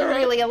be with he Garrett. He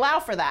didn't really allow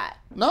for that.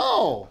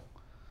 No.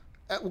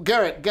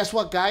 Garrett, guess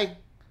what, guy?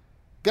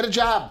 Get a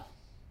job.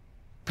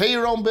 Pay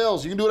your own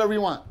bills. You can do whatever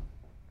you want.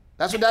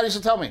 That's what Dad used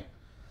to tell me.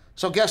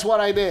 So guess what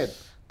I did?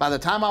 By the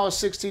time I was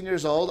 16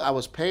 years old, I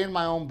was paying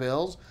my own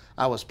bills.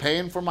 I was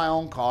paying for my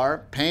own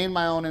car, paying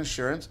my own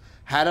insurance,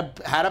 had a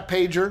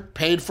pager,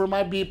 paid for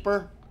my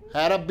beeper,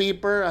 had a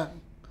beeper.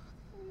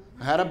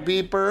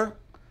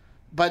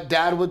 But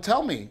Dad would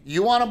tell me,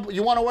 you want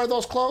to wear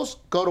those clothes?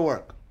 Go to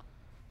work.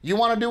 You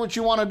want to do what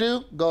you want to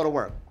do? Go to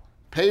work.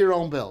 Pay your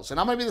own bills. And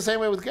I'm going to be the same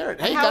way with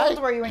Garrett. Hey, How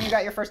old were you when you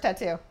got your first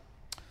tattoo?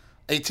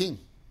 18.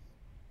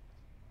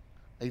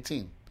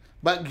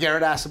 But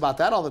Garrett asks about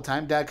that all the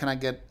time. Dad, can I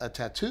get a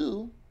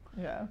tattoo?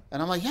 Yeah.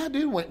 And I'm like, yeah,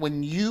 dude,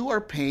 when you are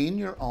paying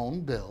your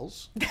own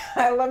bills.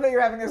 I love that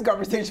you're having this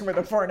conversation with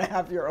a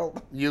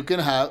 4.5-year-old. You can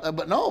have,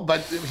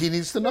 but he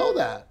needs to know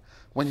that.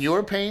 When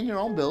you're paying your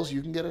own bills,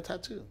 you can get a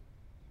tattoo.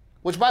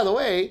 Which, by the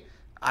way,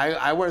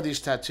 I wear these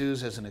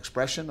tattoos as an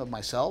expression of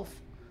myself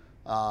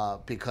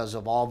because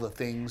of all the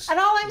things. And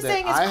all I'm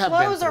saying is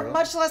clothes are through.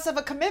 much less of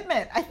a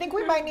commitment. I think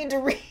we might need to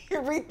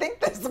rethink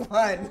this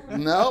one.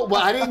 No,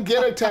 well, I didn't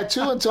get a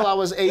tattoo until I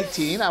was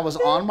 18. I was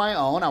on my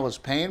own. I was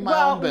paying my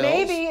own bills. Well,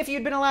 maybe if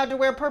you'd been allowed to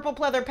wear purple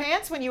pleather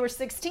pants when you were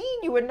 16,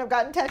 you wouldn't have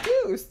gotten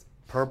tattoos.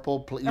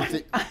 Purple,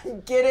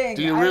 I'm kidding.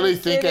 Do you really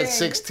think at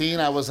 16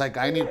 I was like,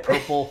 I need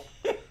purple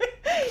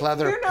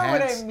pleather pants? You know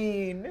what I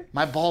mean.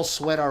 My balls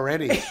sweat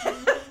already.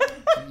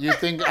 You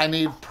think I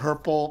need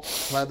purple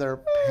pleather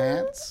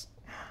pants?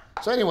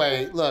 So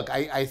anyway, look,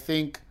 I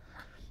think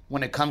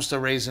when it comes to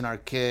raising our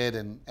kid,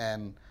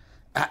 and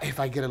if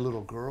I get a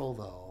little girl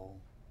though,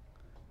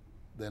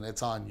 then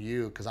it's on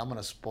you, because I'm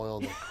gonna spoil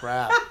the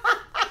crap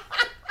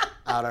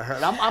out of her.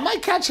 And I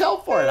might catch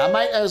hell for it. I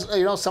might, as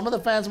you know, some of the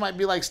fans might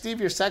be like, Steve,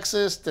 you're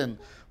sexist, and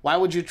why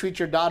would you treat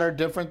your daughter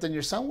different than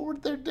your son? Well,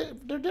 they're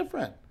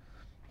different.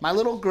 My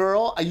little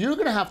girl, you're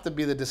gonna have to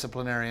be the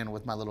disciplinarian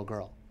with my little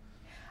girl.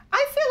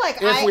 I feel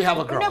like if we have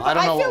a girl. No, I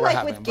don't know what we're I feel like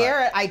having, with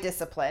Garrett, I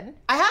discipline.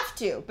 I have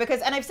to,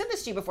 because, and I've said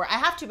this to you before, I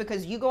have to,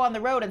 because you go on the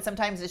road and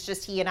sometimes it's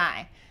just he and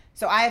I.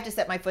 So I have to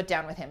set my foot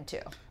down with him too.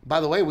 By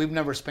the way, we've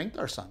never spanked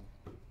our son.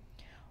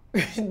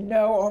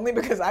 No, only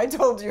because I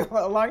told you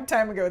a long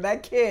time ago,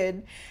 that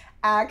kid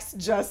acts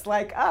just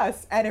like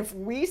us. And if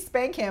we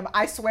spank him,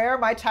 I swear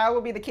my child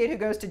will be the kid who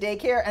goes to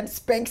daycare and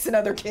spanks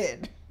another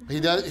kid. He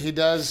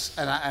does,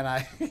 and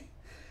I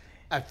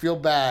I feel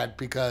bad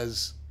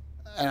because,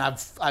 and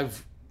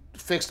I've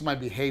fixed my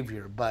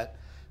behavior, but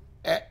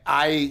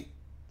I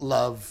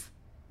love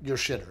your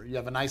shitter. You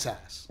have a nice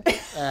ass,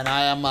 and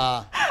I am.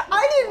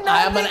 I did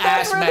not think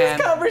that's where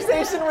this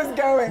conversation was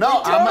going.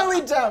 No, we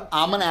totally jumped.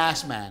 I'm an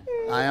ass man.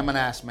 I am an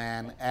ass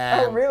man.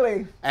 And, oh,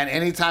 really? And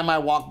anytime I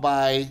walk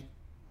by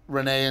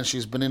Renee and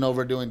she's bending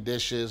over doing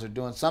dishes or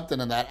doing something,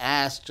 and that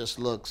ass just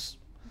looks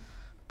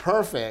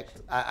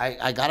perfect,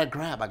 I gotta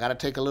grab. I gotta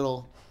take a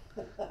little.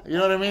 You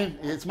know what I mean?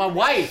 It's my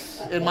wife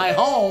in my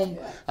home.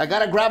 I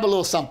gotta grab a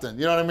little something.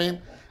 You know what I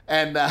mean?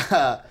 And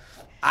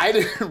I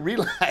didn't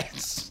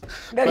realize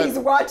that he's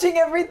watching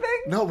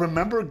everything. No,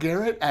 remember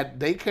Garrett at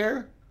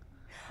daycare?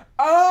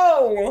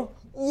 Oh,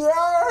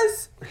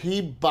 yes.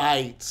 He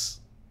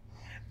bites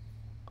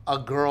a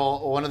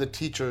girl, one of the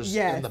teachers,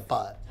 in the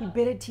butt. He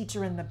bit a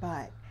teacher in the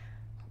butt.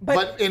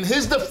 But in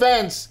his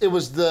defense, it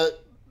was the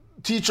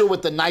teacher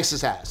with the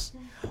nicest ass.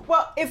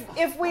 Well,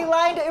 if we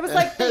lined it was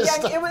like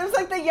it was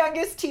like the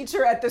youngest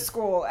teacher at the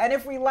school, and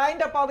if we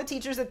lined up all the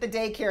teachers at the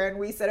daycare and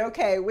we said,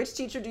 okay, which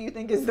teacher do you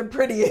think is the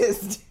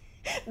prettiest?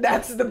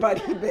 That's the butt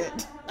he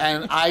bit.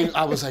 And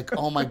I was like,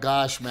 oh my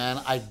gosh,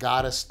 man, I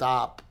gotta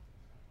stop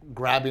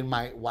grabbing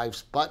my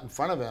wife's butt in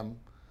front of him,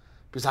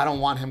 because I don't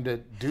want him to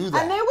do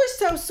that. And they were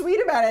so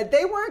sweet about it.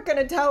 They weren't going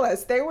to tell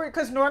us. They were,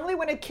 because normally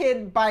when a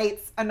kid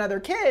bites another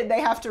kid, they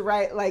have to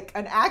write like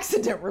an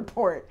accident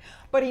report.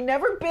 But he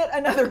never bit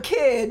another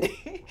kid.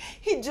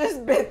 He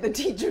just bit the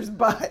teacher's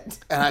butt.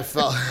 And I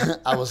felt,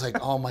 I was like,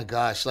 oh my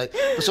gosh. Like,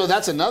 so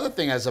that's another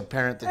thing as a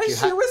parent that And you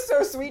she was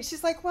so sweet.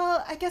 She's like,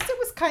 well, I guess it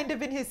was kind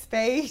of in his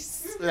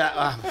face.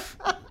 Yeah,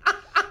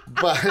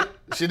 but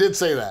she did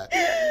say that.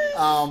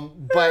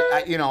 But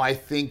I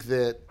think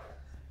that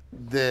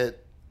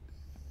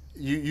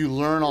you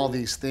learn all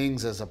these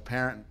things as a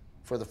parent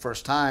for the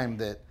first time.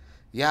 That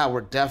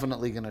we're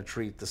definitely going to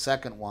treat the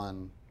second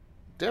one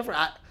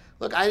different.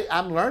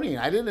 I'm learning.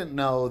 I didn't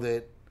know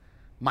that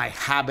my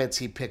habits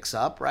he picks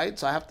up, right?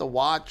 So I have to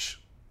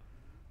watch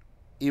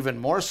even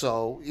more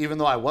so, even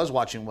though I was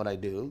watching what I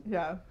do.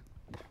 Yeah.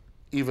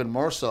 Even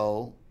more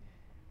so,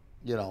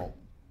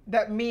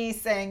 That me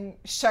saying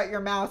 "shut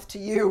your mouth" to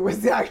you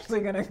was actually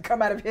going to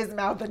come out of his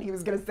mouth, and he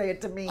was going to say it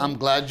to me. I'm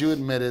glad you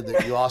admitted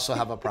that you also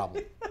have a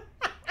problem.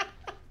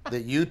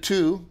 That you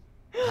too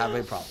have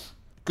a problem.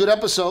 Good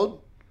episode.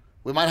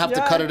 We might have to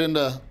cut it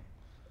into.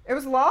 It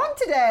was long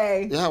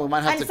today. Yeah, we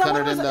might have to cut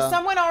it into.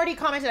 Someone already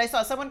commented. I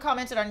saw someone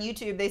commented on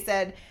YouTube. They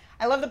said,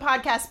 I love the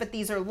podcast, but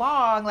these are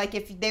long. Like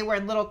if they were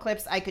in little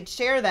clips, I could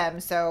share them.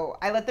 So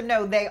I let them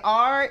know they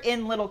are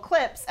in little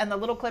clips, and the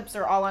little clips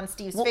are all on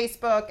Steve's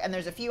Facebook, and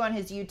there's a few on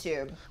his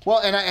YouTube. Well,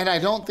 and I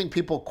don't think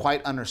people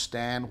quite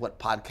understand what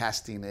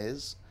podcasting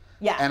is.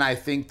 Yeah. And I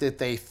think that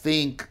they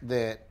think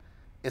that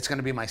it's going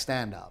to be my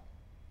stand-up.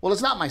 Well,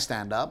 it's not my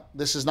stand-up.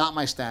 This is not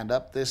my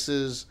stand-up. This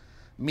is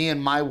me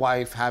and my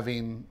wife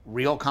having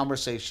real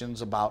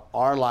conversations about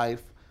our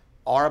life,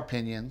 our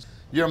opinions.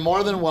 You're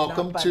more than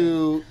welcome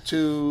to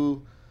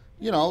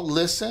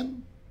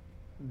listen,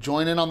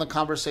 join in on the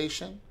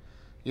conversation.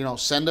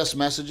 Send us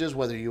messages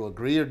whether you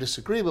agree or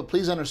disagree, but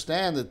please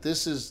understand that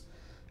this is,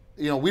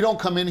 we don't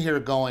come in here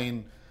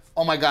going,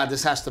 oh my God,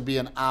 this has to be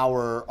an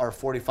hour or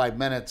 45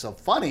 minutes of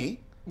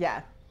funny.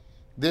 Yeah.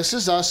 This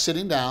is us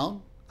sitting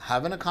down,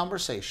 having a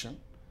conversation.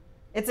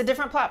 It's a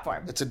different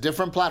platform. It's a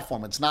different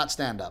platform. It's not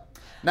stand-up.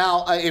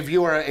 Now, if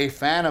you are a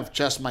fan of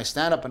just my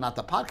stand-up and not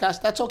the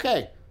podcast, that's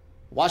okay.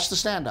 Watch the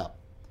stand-up.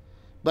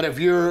 But if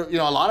you're,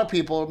 a lot of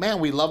people, man,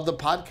 we love the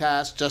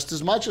podcast just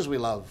as much as we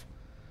love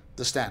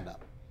the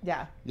stand-up.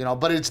 Yeah.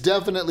 But it's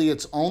definitely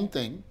its own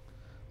thing.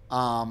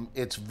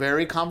 It's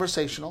very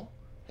conversational.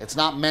 It's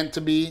not meant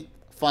to be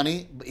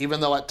funny, even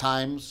though at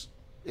times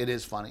it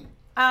is funny.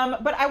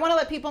 But I want to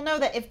let people know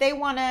that if they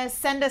want to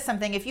send us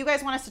something, if you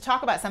guys want us to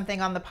talk about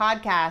something on the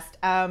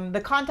podcast,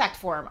 the contact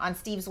form on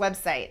Steve's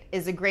website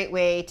is a great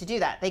way to do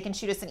that. They can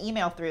shoot us an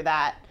email through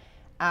that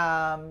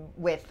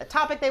with a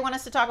topic they want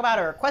us to talk about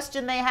or a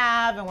question they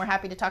have, and we're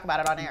happy to talk about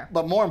it on air.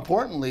 But more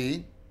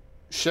importantly,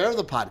 share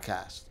the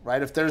podcast,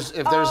 right? If there's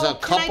a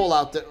couple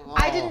out there. Oh.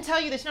 I didn't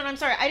tell you this. No, I'm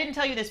sorry. I didn't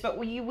tell you this, but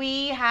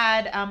we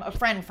had a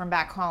friend from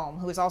back home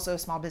who is also a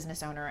small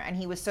business owner, and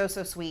he was so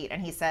sweet.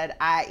 And he said,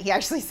 he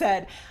actually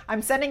said,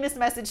 I'm sending this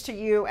message to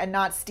you and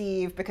not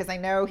Steve because I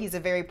know he's a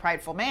very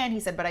prideful man. He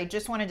said, but I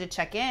just wanted to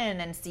check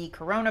in and see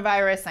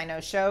coronavirus. I know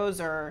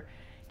shows are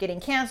getting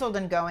canceled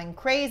and going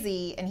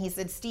crazy. And he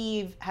said,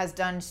 Steve has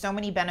done so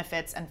many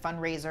benefits and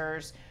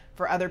fundraisers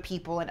for other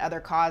people and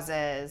other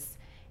causes.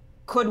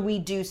 Could we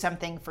do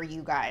something for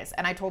you guys?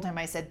 And I told him,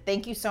 I said,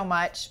 thank you so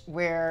much.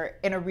 We're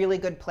in a really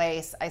good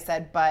place. I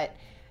said, but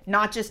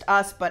not just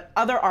us, but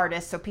other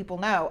artists, so people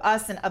know,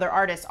 us and other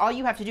artists, all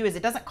you have to do is,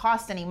 it doesn't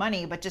cost any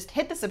money, but just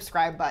hit the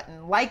subscribe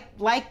button,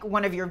 like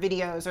one of your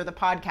videos or the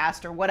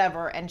podcast or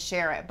whatever, and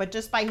share it. But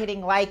just by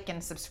hitting like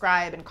and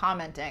subscribe and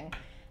commenting,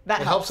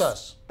 that helps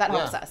us. That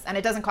helps us, and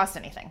it doesn't cost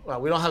anything.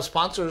 Well, we don't have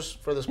sponsors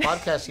for this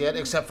podcast yet,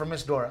 except for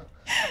Miss Dora.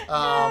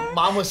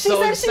 Mom was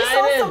so excited. She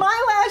sold some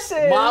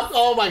eyelashes. Mom,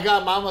 oh my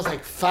God, Mom was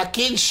like,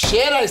 fucking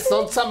shit, I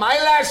sold some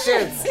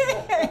eyelashes.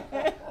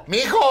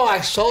 Mijo,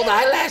 I sold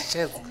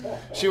eyelashes.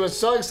 She was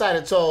so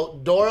excited. So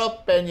Dora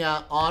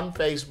Peña on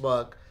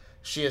Facebook,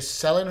 she is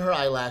selling her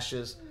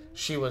eyelashes.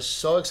 She was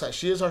so excited.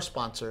 She is our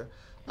sponsor.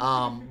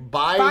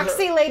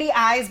 Foxy Lady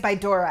Eyes by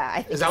Dora.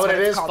 I think is that what it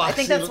is? Called. I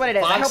think that's what it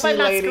is. I hope I'm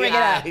not screwing it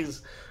up.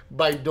 Eyes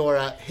by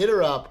Dora. Hit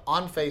her up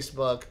on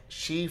Facebook.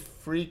 She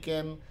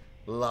freaking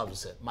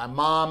loves it. My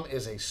mom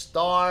is a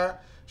star.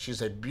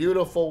 She's a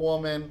beautiful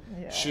woman.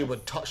 Yes.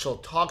 She'll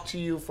talk to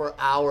you for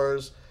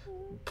hours.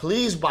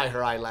 Please buy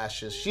her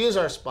eyelashes. She is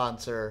our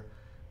sponsor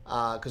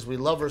because we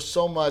love her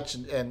so much,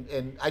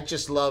 and I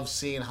just love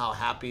seeing how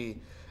happy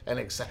and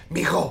excited.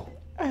 Mijo.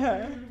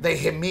 They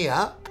hit me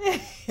up.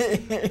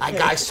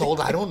 I sold,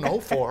 I don't know,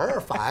 4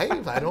 or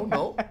 5. I don't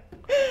know.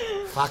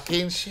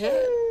 Fucking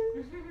shit.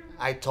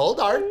 I told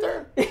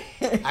Arthur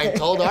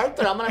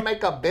I'm going to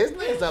make a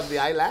business of the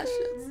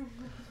eyelashes.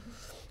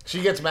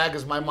 She gets mad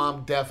because my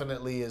mom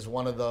definitely is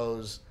one of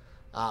those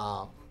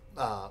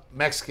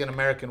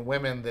Mexican-American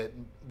women that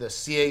the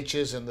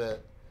CHs and the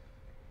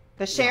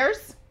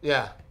shares?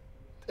 Yeah.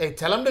 Hey,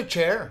 tell them to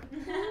chair.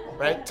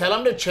 Right? Tell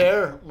them to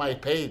chair my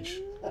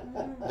page.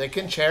 They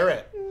can share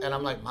it. And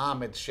I'm like,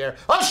 Mom, it's share.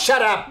 Oh,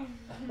 shut up.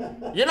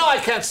 You know I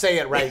can't say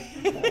it right.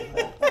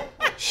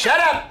 Shut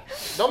up.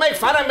 Don't make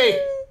fun of me.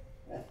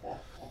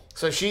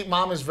 So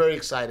mom is very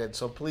excited.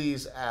 So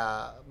please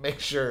make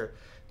sure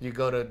you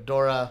go to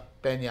Dora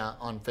Pena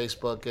on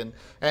Facebook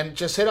and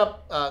just hit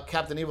up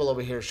Captain Evil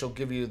over here. She'll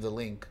give you the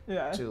link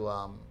to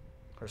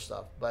her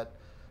stuff. But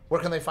where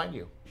can they find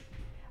you?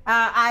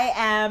 I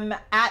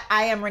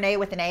am Renee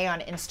with an A on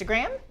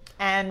Instagram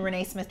and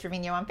Renee Smith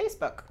Trevino on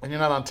Facebook. And you're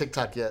not on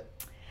TikTok yet.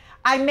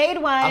 I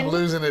made one. I'm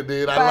losing it,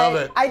 dude. I love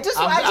it. I just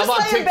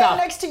lay in bed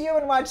next to you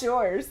and watch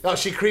yours. No,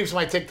 she creeps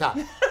my TikTok.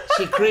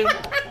 She creeps.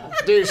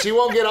 Dude, she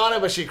won't get on it,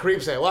 but she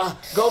creeps it. Well,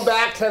 go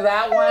back to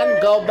that one.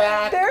 Go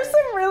back. There's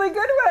some really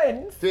good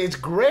ones. It's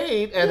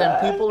great, and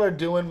then people are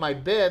doing my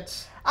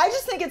bits. I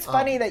just think it's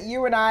funny that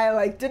you and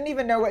I didn't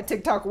even know what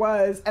TikTok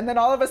was, and then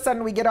all of a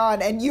sudden we get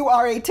on, and you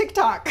are a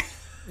TikTok.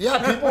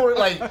 Yeah, people were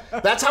like,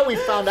 that's how we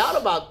found out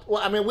about.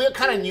 Well, I mean, we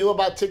kind of knew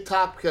about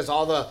TikTok because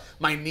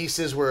my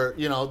nieces were,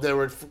 they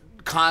were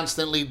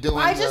constantly doing.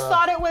 I just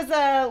thought it was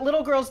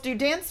little girls do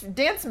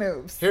dance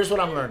moves. Here's what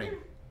I'm learning.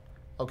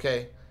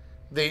 Okay,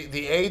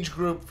 the age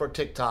group for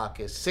TikTok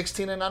is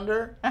 16 and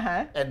under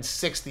and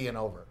 60 and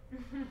over.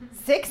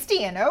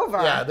 60 and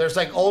over. Yeah, there's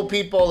old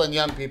people and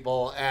young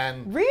people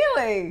and.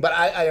 Really? But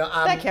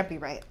that can't be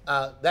right.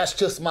 That's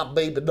just my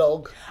baby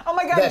dog. Oh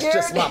my God, that's Garrett,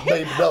 just my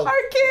baby dog. Our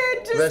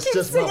kid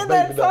keeps singing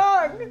that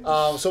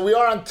song. So we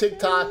are on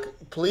TikTok.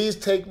 Please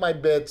take my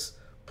bits.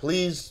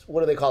 Please,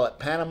 what do they call it?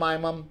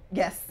 Pantomime them.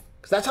 Yes.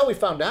 Because that's how we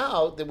found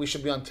out that we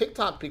should be on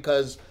TikTok,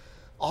 because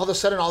all of a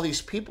sudden all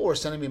these people were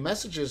sending me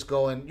messages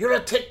going, "You're a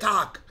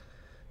TikTok.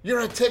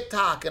 You're a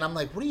TikTok." And I'm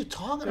like, what are you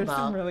talking about? There's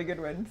some really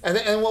good ones.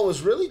 And what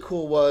was really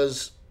cool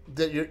was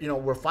that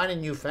we're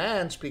finding new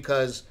fans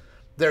because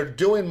they're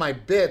doing my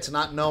bits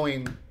not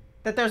knowing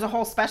that there's a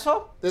whole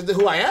special?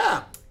 Who I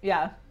am.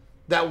 Yeah.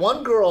 That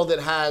one girl that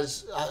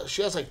has,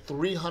 she has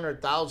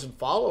 300,000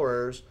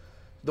 followers,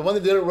 the one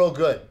that did it real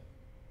good.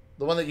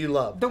 The one that you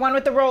love. The one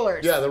with the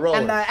rollers. Yeah, the rollers.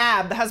 And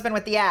the husband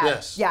with the ab.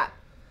 Yes. Yeah.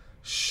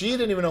 She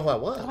didn't even know who I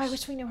was. Oh, I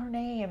wish we knew her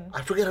name.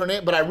 I forget her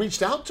name, but I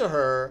reached out to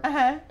her,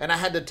 and I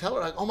had to tell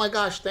her, oh my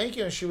gosh, thank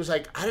you. And she was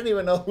like, I didn't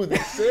even know who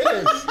this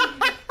is.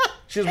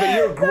 She was, but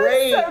you're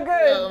great. That's so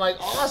good. I'm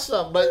like,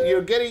 awesome. But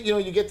you're getting,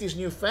 you get these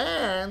new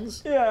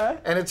fans. Yeah.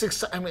 And it's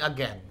exciting. I mean,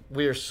 again,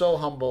 we are so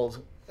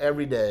humbled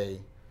every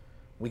day.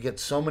 We get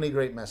so many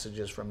great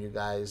messages from you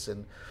guys,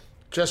 and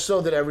just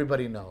so that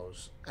everybody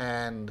knows.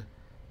 And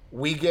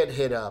we get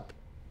hit up,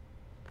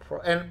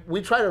 and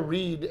we try to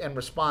read and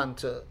respond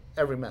to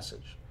every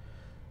message.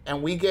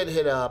 And we get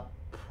hit up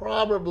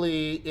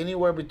probably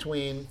anywhere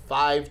between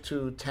 5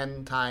 to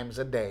 10 times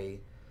a day,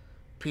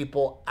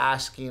 people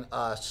asking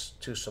us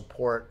to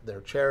support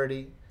their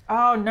charity.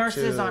 Oh,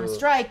 nurses on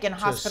strike and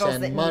hospitals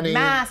that need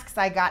masks.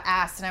 I got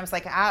asked, and I was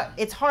like,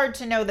 it's hard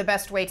to know the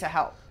best way to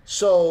help.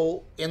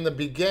 So in the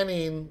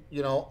beginning,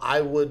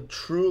 I would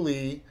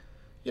truly,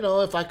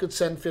 if I could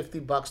send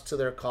 $50 to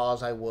their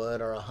cause, I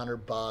would, or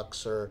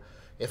 $100, or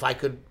if I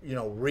could,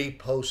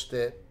 repost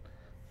it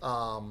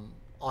on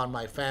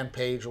my fan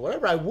page or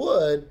whatever, I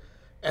would.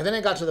 And then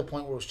it got to the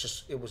point where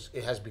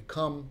it has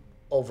become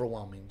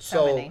overwhelming.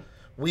 So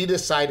we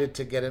decided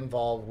to get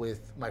involved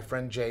with my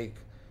friend Jake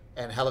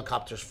and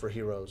Helicopters for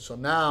Heroes. So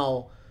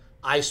now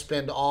I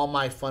spend all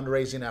my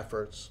fundraising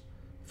efforts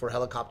for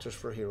Helicopters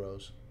for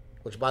Heroes,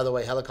 which, by the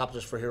way,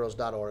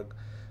 helicoptersforheroes.org.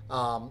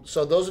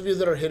 So those of you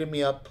that are hitting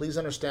me up, please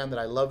understand that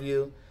I love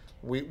you.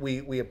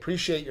 We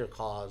appreciate your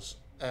cause,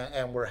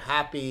 and we're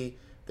happy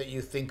that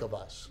you think of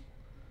us.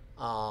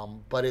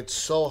 But it's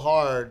so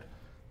hard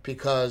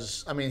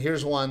because,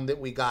 here's one that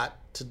we got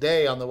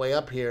today on the way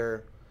up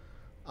here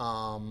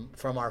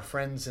from our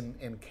friends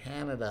in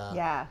Canada.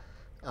 Yeah.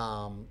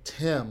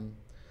 Tim.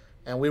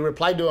 And we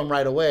replied to him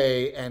right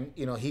away, and,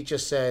 he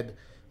just said,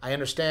 I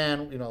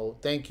understand,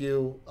 thank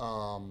you.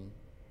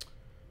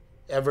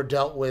 Ever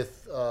dealt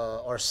with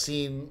or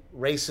seen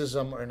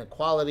racism or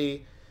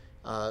inequality,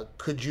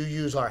 could you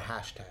use our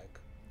hashtag?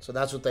 So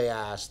that's what they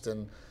asked,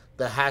 and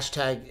the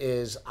hashtag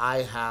is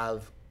I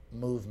have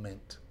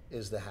movement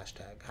is the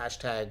hashtag.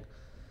 Hashtag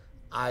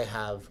I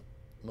have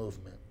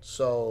movement.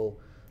 So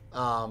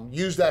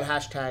use that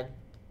hashtag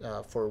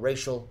for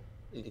racial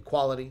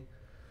equality.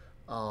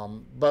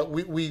 But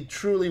we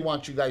truly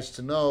want you guys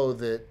to know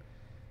that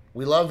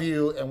we love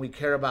you and we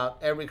care about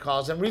every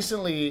cause. And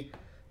recently,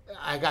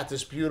 I got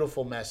this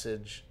beautiful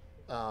message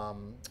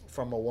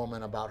from a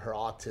woman about her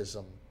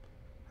autism,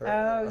 her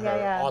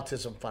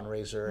autism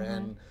fundraiser. Mm-hmm.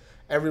 And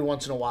every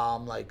once in a while,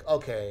 I'm like,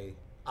 okay,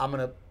 I'm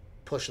going to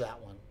push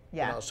that one.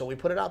 Yeah. So we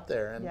put it out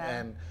there.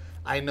 And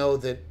I know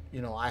that,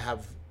 I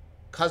have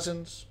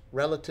cousins,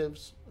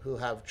 relatives who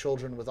have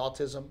children with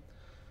autism.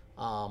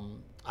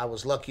 I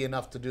was lucky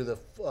enough to do the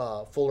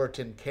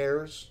Fullerton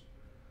Cares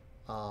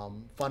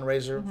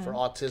fundraiser for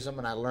autism,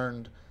 and I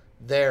learned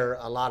there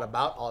a lot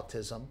about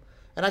autism.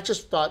 And I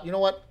just thought, you know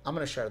what, I'm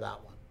going to share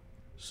that one.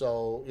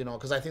 So,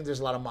 because I think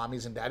there's a lot of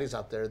mommies and daddies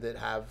out there that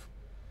have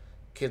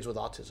kids with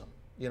autism,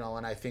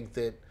 and I think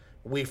that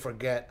we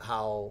forget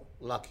how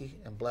lucky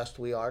and blessed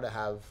we are to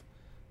have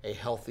a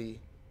healthy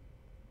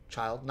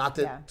child. Not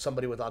that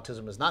somebody with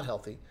autism is not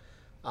healthy,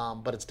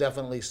 But it's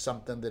definitely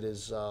something that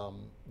is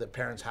that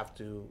parents have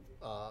to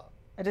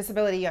A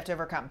disability you have to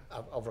overcome.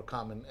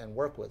 overcome and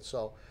work with.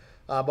 So,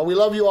 but we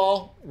love you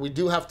all. We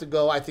do have to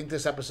go. I think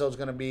this episode is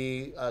going to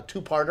be a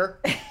two-parter.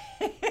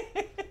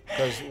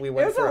 Because we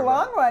went It was forever. a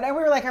long one, and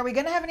we were like, "Are we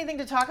going to have anything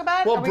to talk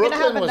about? Well, Are we gonna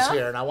have Brooklyn was enough?"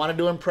 here, and I wanted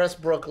to impress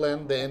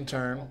Brooklyn, the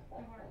intern.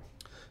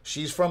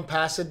 She's from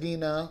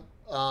Pasadena,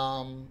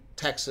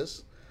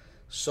 Texas.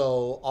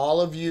 So all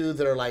of you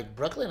that are like,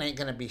 Brooklyn ain't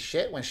gonna be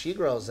shit when she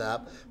grows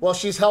up. Well,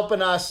 she's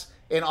helping us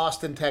in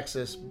Austin,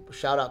 Texas.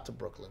 Shout out to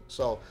Brooklyn.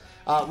 So,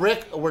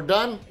 Rick, we're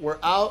done. We're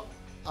out.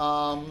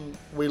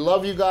 We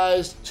love you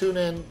guys. Tune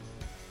in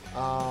to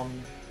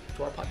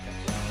our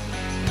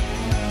podcast.